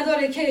وجود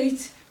نداره کیت.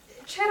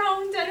 چرا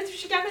اون داره تو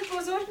شکمت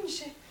بزرگ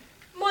میشه؟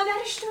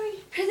 مادرش تویی.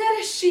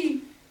 پدرش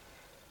چی؟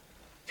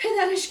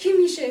 پدرش کی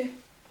میشه؟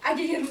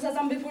 اگه یه روز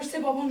ازم بپرسه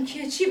بابام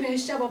کیه چی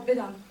بهش جواب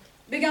بدم؟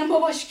 بگم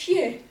باباش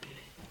کیه؟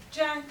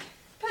 جنگ.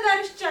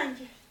 پدرش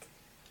جنگه.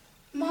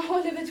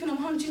 محاله بتونم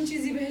همچین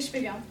چیزی بهش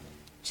بگم.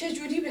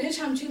 چجوری بهش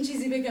همچین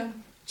چیزی بگم؟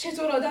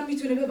 چطور آدم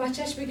میتونه به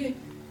بچهش بگه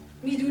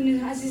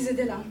میدونه عزیز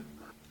دلم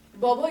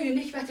بابای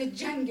نکبت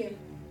جنگه؟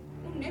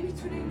 اون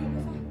نمیتونه اینو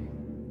بفهمه.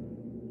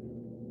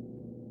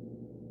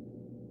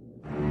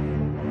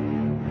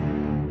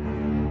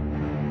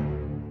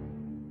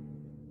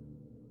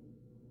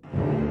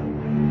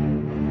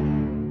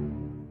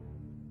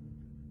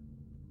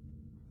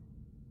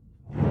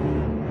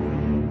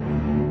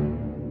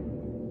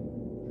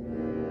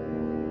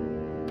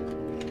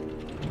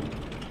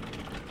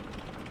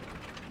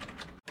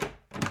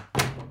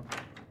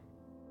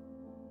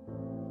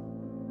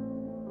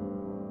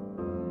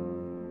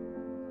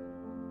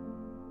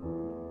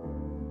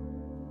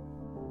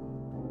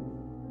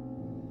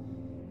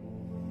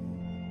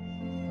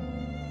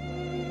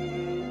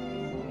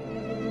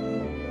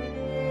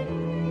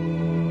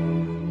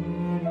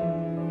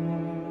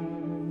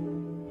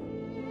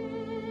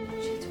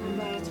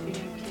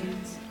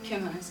 که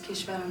من از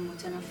کشورم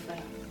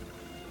متنفرم،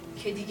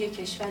 که دیگه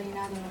کشوری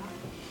ندارم،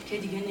 که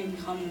دیگه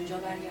نمیخوام اونجا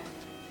برگردم،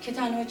 که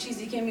تنها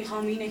چیزی که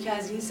میخوام اینه که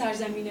از این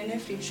سرزمین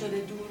نفرین شده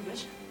دور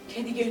بشم،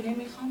 که دیگه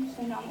نمیخوام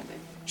خونمو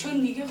ببینم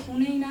چون دیگه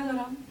خونه ای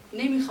ندارم.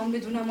 نمیخوام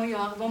بدونم آیا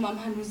اقوامم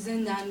هنوز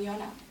زندن یا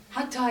نه.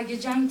 حتی اگه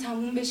جنگ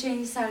تموم بشه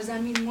این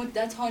سرزمین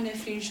مدت‌ها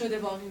نفرین شده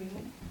باقی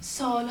میمونه.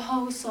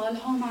 سالها و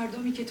سالها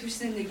مردمی که توش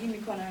زندگی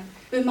میکنن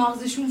به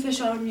مغزشون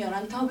فشار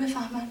میارن تا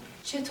بفهمن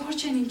چطور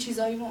چنین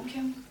چیزایی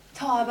ممکن.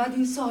 تا ابد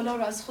این سوالا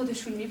رو از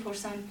خودشون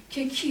میپرسن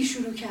که کی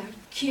شروع کرد،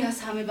 کی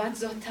از همه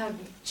بدذات‌تر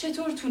بود،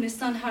 چطور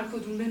تونستن هر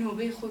کدوم به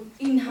نوبه خود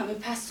این همه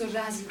پست و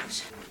رذل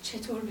باشن.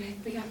 چطور بهت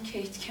بگم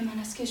کیت که من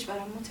از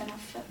کشورم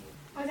متنفرم؟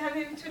 آدم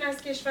نمیتونه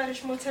از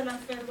کشورش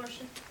متنفر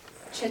باشه.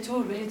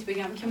 چطور بهت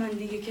بگم که من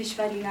دیگه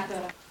کشوری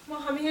ندارم؟ ما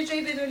همه یه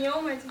جایی به دنیا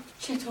اومدیم.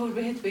 چطور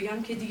بهت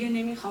بگم که دیگه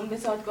نمیخوام به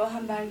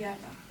زادگاهم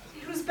برگردم؟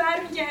 یه روز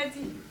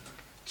برمیگردی.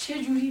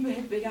 چجوری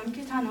بهت بگم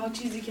که تنها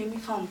چیزی که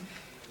میخوام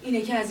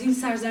اینه که از این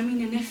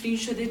سرزمین نفرین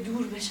شده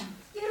دور بشم؟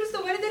 یه روز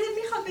دوباره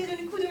دلت میخواد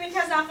بدونی کدوم یک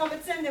از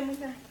اقوامت زنده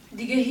موندن.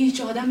 دیگه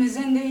هیچ آدم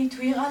زنده ای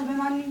توی قلب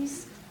من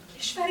نیست.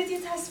 کشورت یه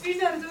تصویر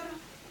داره دورم.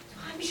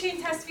 تو همیشه این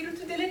تصویر رو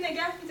تو دلت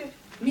نگه میداری.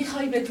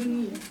 میخوای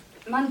بدونی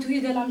من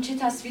توی دلم چه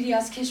تصویری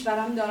از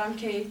کشورم دارم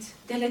کیت؟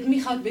 دلت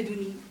میخواد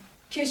بدونی؟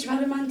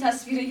 کشور من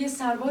تصویر یه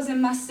سرباز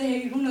مست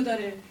حیرونو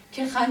داره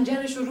که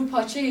خنجرش رو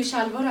پاچه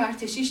شلوار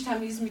ارتشیش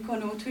تمیز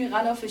میکنه و توی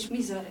غلافش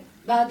میذاره.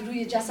 بعد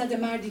روی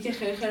جسد مردی که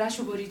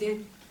خرخره‌شو بریده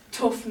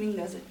توف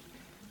میندازه.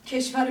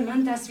 کشور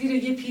من تصویر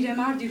یه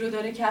پیرمردی رو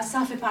داره که از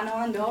صف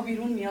پناهنده ها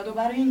بیرون میاد و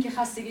برای اینکه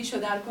خستگیشو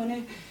در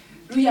کنه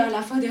روی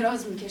علفا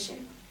دراز میکشه.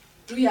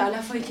 روی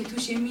علفایی که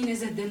توش یه مین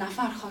ضد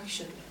نفر خاک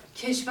شده.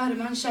 کشور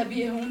من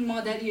شبیه اون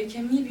مادریه که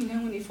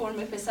میبینه اونیفرم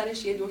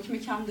پسرش یه دکمه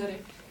کم داره،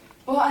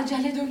 با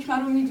عجله دکمه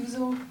رو میدوزه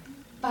و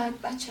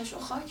بعد بچه‌شو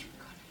خاک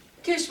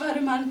میکنه. کشور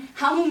من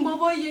همون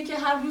باباییه که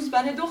هر روز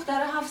برای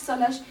دختر 7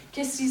 سالش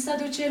که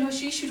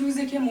 346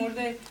 روزه که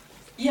مرده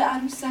یه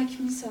عروسک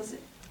میسازه.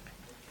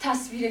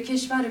 تصویر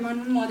کشور من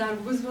اون مادر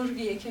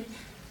بزرگیه که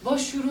با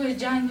شروع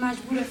جنگ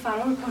مجبور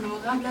فرار کنه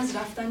و قبل از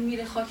رفتن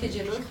میره خاک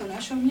جلوی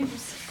خونه‌شو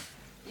میبوسه.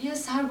 یه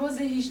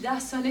سرباز 18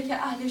 ساله که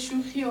اهل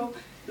شوخی و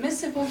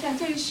مثل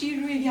پاکتای شیر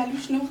روی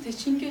گلوش نقطه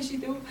چین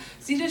کشیده و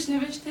زیرش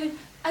نوشته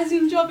از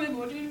اینجا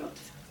ببری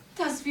لطفا.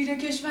 تصویر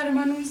کشور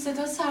من اون 3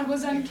 تا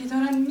سربازن که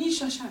دارن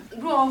میشاشن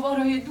رو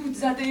آوارای دود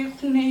زده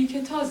خونه‌ای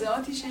که تازه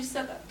آتیشش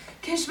زدن.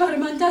 کشور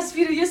من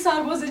تصویر یه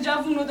سرباز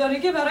جوونو داره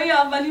که برای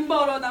اولین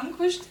بار آدم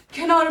کشت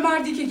کنار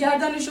مردی که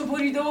گردنشو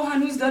بریده و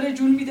هنوز داره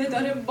جون میده،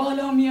 داره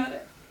بالا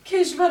میاره.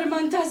 کشور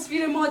من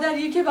تصویر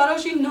مادریه که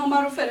براش این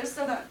نامه رو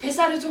فرستادن: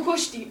 پسرتو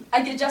کشتیم،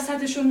 اگه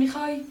جسدشو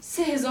میخوای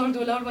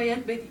 $3000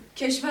 باید بدی.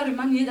 کشور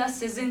من یه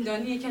دست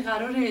زندانیه که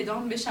قرار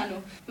اعدام بشن و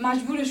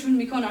مجبورشون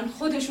میکنن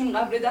خودشون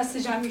قبر دست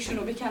جمعیشون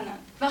رو بکنن.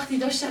 وقتی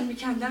داشتن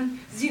میکندن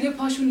زیر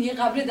پاشون یه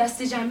قبر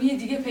دست جمعی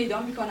دیگه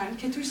پیدا میکنن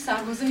که توش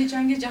سربازای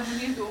جنگ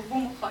جهانی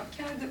دوم رو خاک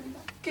کرده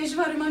بودن.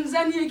 کشور من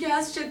زنیه که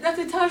از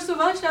شدت ترس و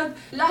وحشت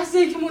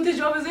لحظه‌ای که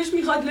متجاوزش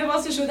میخواد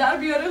لباسشو در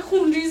بیاره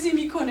خونریزی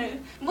میکنه.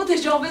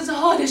 متجاوز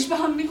حالش به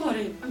هم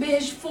میخوره،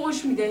 بهش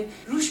فوش میده،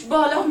 روش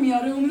بالا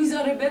میاره و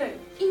میذاره بره.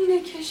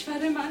 اینه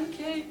کشور من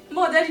که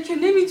مادری که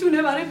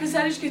نمیتونه برای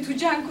پسرش که تو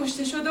جنگ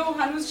کشته شده و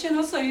هنوز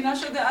شناسایی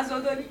نشده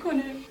عزاداری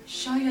کنه.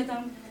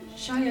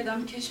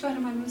 شایدم کشور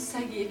من اون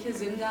سگیه که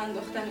زنده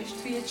انداختنش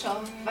توی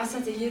چاه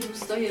وسط یه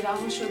روستای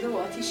رها شده و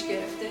آتیش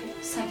گرفته.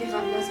 سگ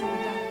قبل از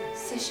مردن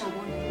 3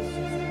 شبانه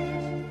روز.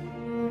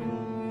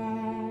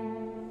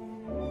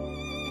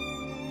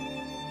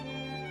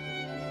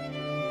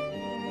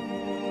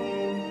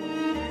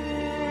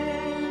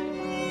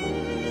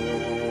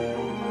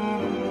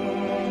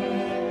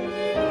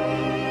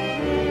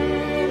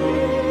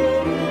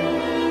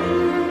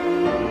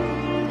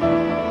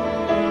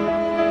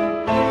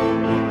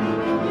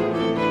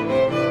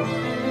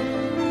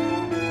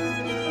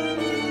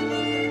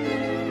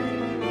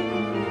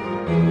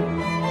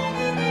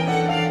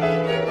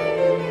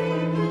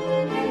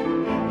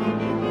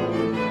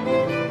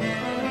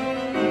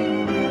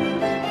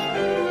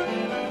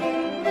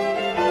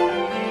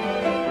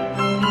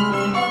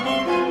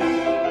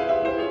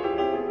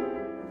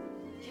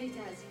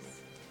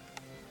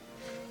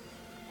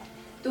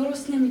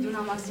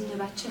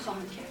 بچه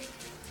خواهم کرد.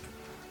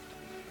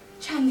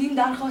 چندین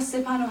درخواست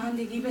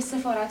پناهندگی به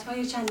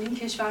سفارت‌های چندین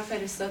کشور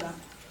فرستادم.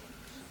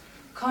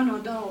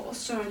 کانادا،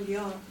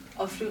 استرالیا،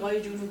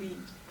 آفریقای جنوبی.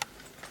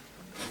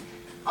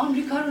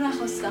 آمریکا رو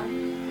نخواستم.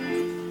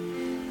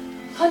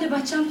 حال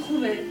بچم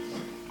خوبه.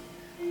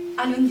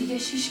 الان دیگه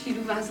 6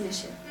 کیلو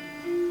وزنشه.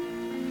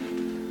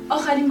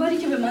 آخرین باری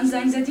که به من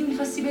زنگ زدی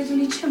میخواستی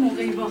بدونی چه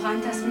موقعی واقعا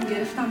تصمیم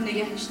گرفتم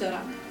نگهش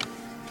دارم.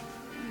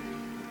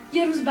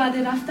 یه روز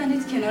بعد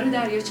رفتنت کنار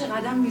دریاچه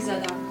قدم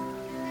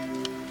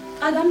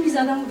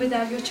میزدم و به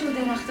دریاچه و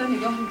درخت‌ها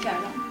نگاه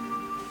میکردم.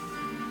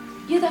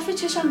 یه دفعه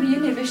چشم به یه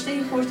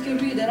نوشته‌ای خورد که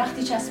روی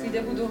درختی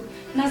چسبیده بود و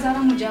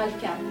نظرم رو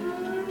جلب کرد.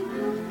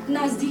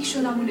 نزدیک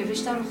شدم و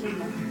نوشته رو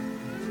خوندم.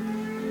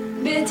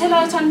 به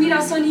اطلاعتان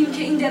میرسانیم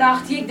که این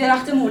درخت یک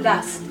درخت مرده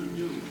است.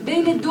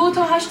 بین 2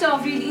 تا 8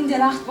 آوریل این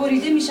درخت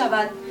بریده می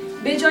شود.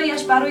 به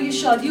جایش برای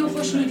شادی و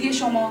خوشنودی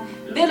شما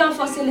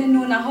بلافاصله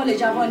نونهال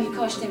جوانی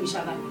کاشته می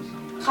شود.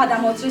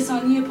 خدمات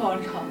رسانی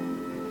پارک ها.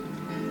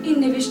 این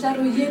نوشته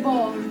رو 1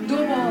 بار، 2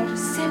 بار،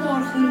 3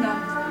 بار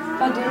خوندم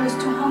و درست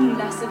تو همون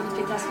لحظه بود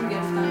که تصمیم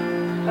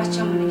گرفتم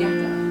بچه‌مو نگه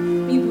دارم.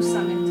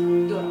 میبوسمت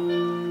دورا.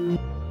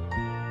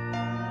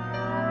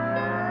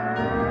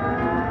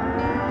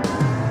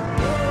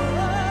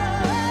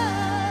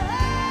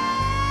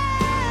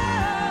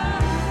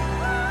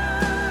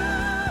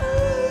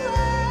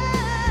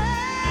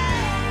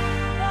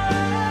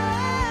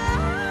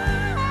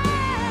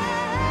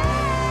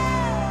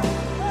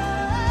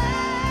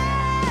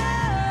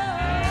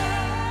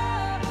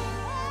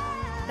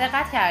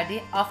 دقت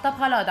کردی؟ آفتاب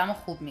حال آدمو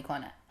خوب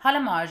میکنه. حال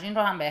مارژین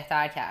رو هم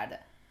بهتر کرده.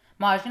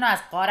 مارژین رو از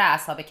غار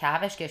اعصاب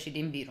کهوش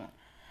کشیدیم بیرون.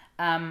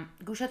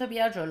 گوشتو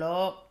بیار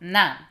جلو.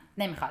 نه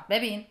نمیخواد.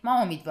 ببین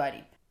ما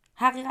امیدواریم.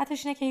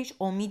 حقیقتش اینه که هیچ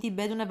امیدی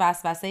بدون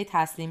وسوسه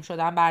تسلیم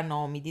شدن بر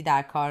ناامیدی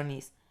در کار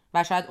نیست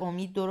و شاید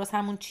امید درست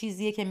همون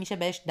چیزیه که میشه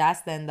بهش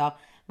دست انداخت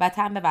و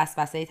تن به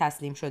وسوسه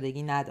تسلیم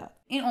شدگی نداد.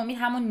 این امید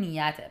همون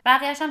نیته.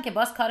 بقیه‌اش هم که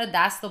باز کار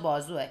دست و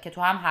بازوئه که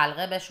تو هم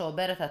حلقه بشه و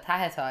بره تا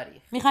ته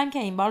تاریخ. میخوایم که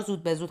این بار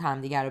زود به زود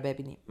همدیگه رو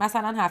ببینیم.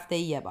 مثلا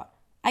هفته‌ای 1 بار.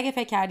 اگه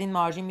فکر کردین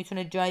مارژین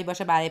میتونه جایی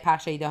باشه برای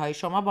پخش ایده‌های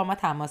شما با ما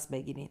تماس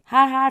بگیرین.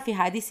 هر حرفی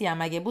حدیثی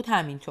هم اگه بود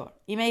همینطور.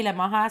 ایمیل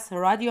ما هست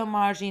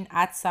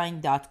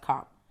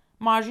radiomargin@sign.com.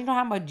 مارژین رو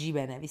هم با جی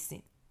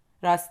بنویسین.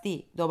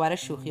 راستی دوباره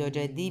شوخی و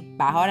جدی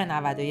بهار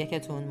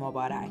 91تون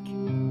مبارک.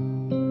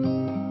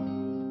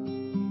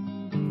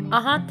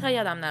 آهان تا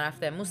یادم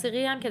نرفته،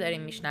 موسیقی هم که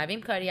داریم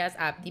میشنویم کاری از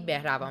عبدی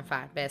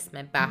بهروانفر به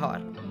اسم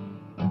بهار.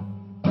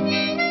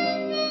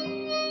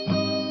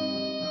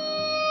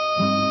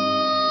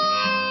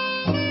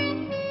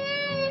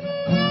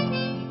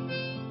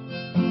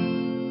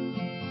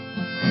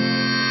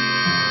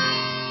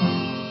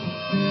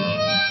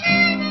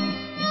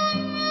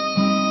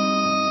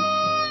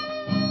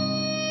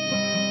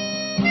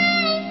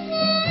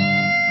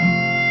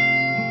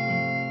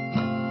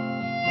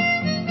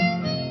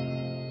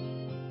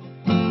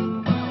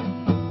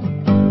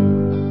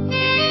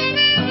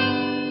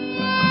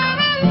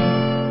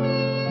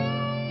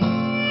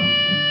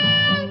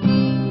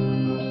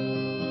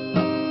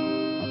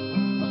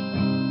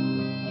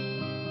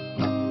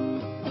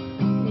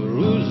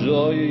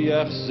 روزای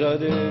یخ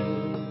زده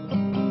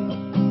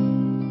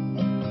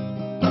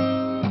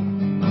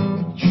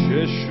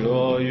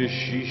چشای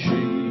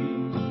شیشه‌ای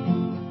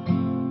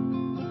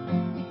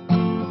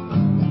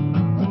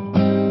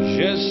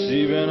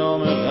جستی به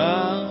نام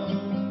غم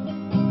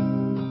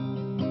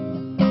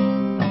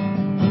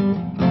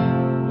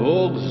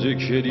بغض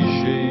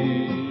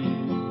کلیشه‌ای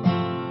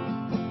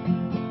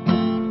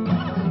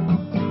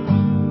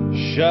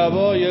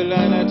شبای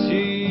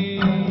لعنتی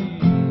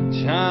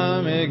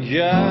طعم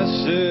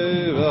گس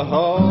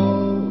بهار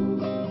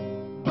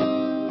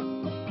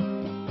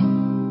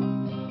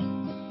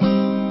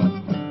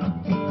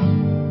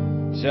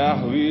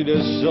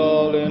تحویل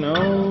سال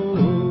نو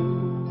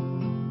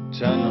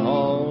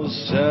تنها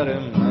سر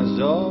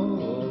مزار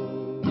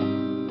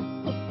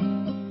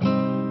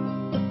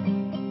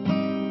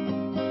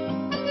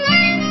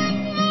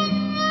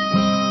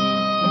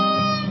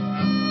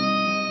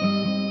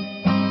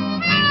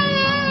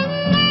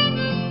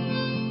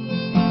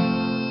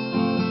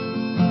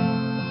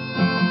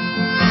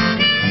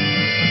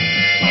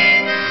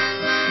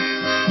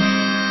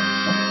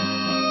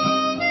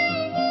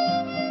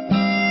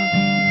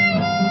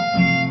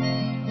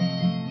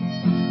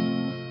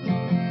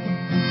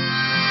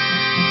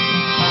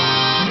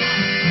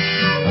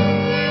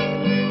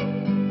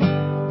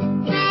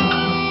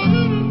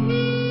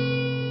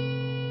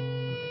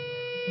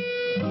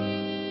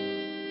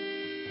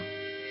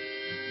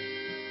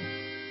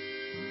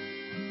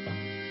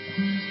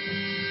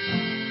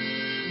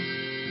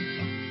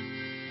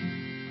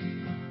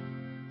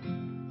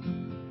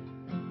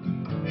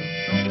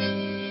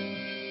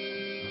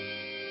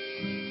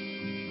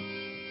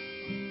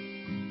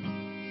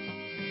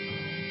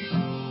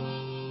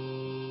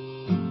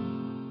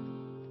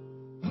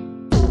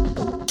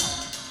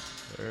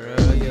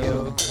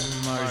رادیو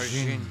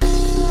مارژین.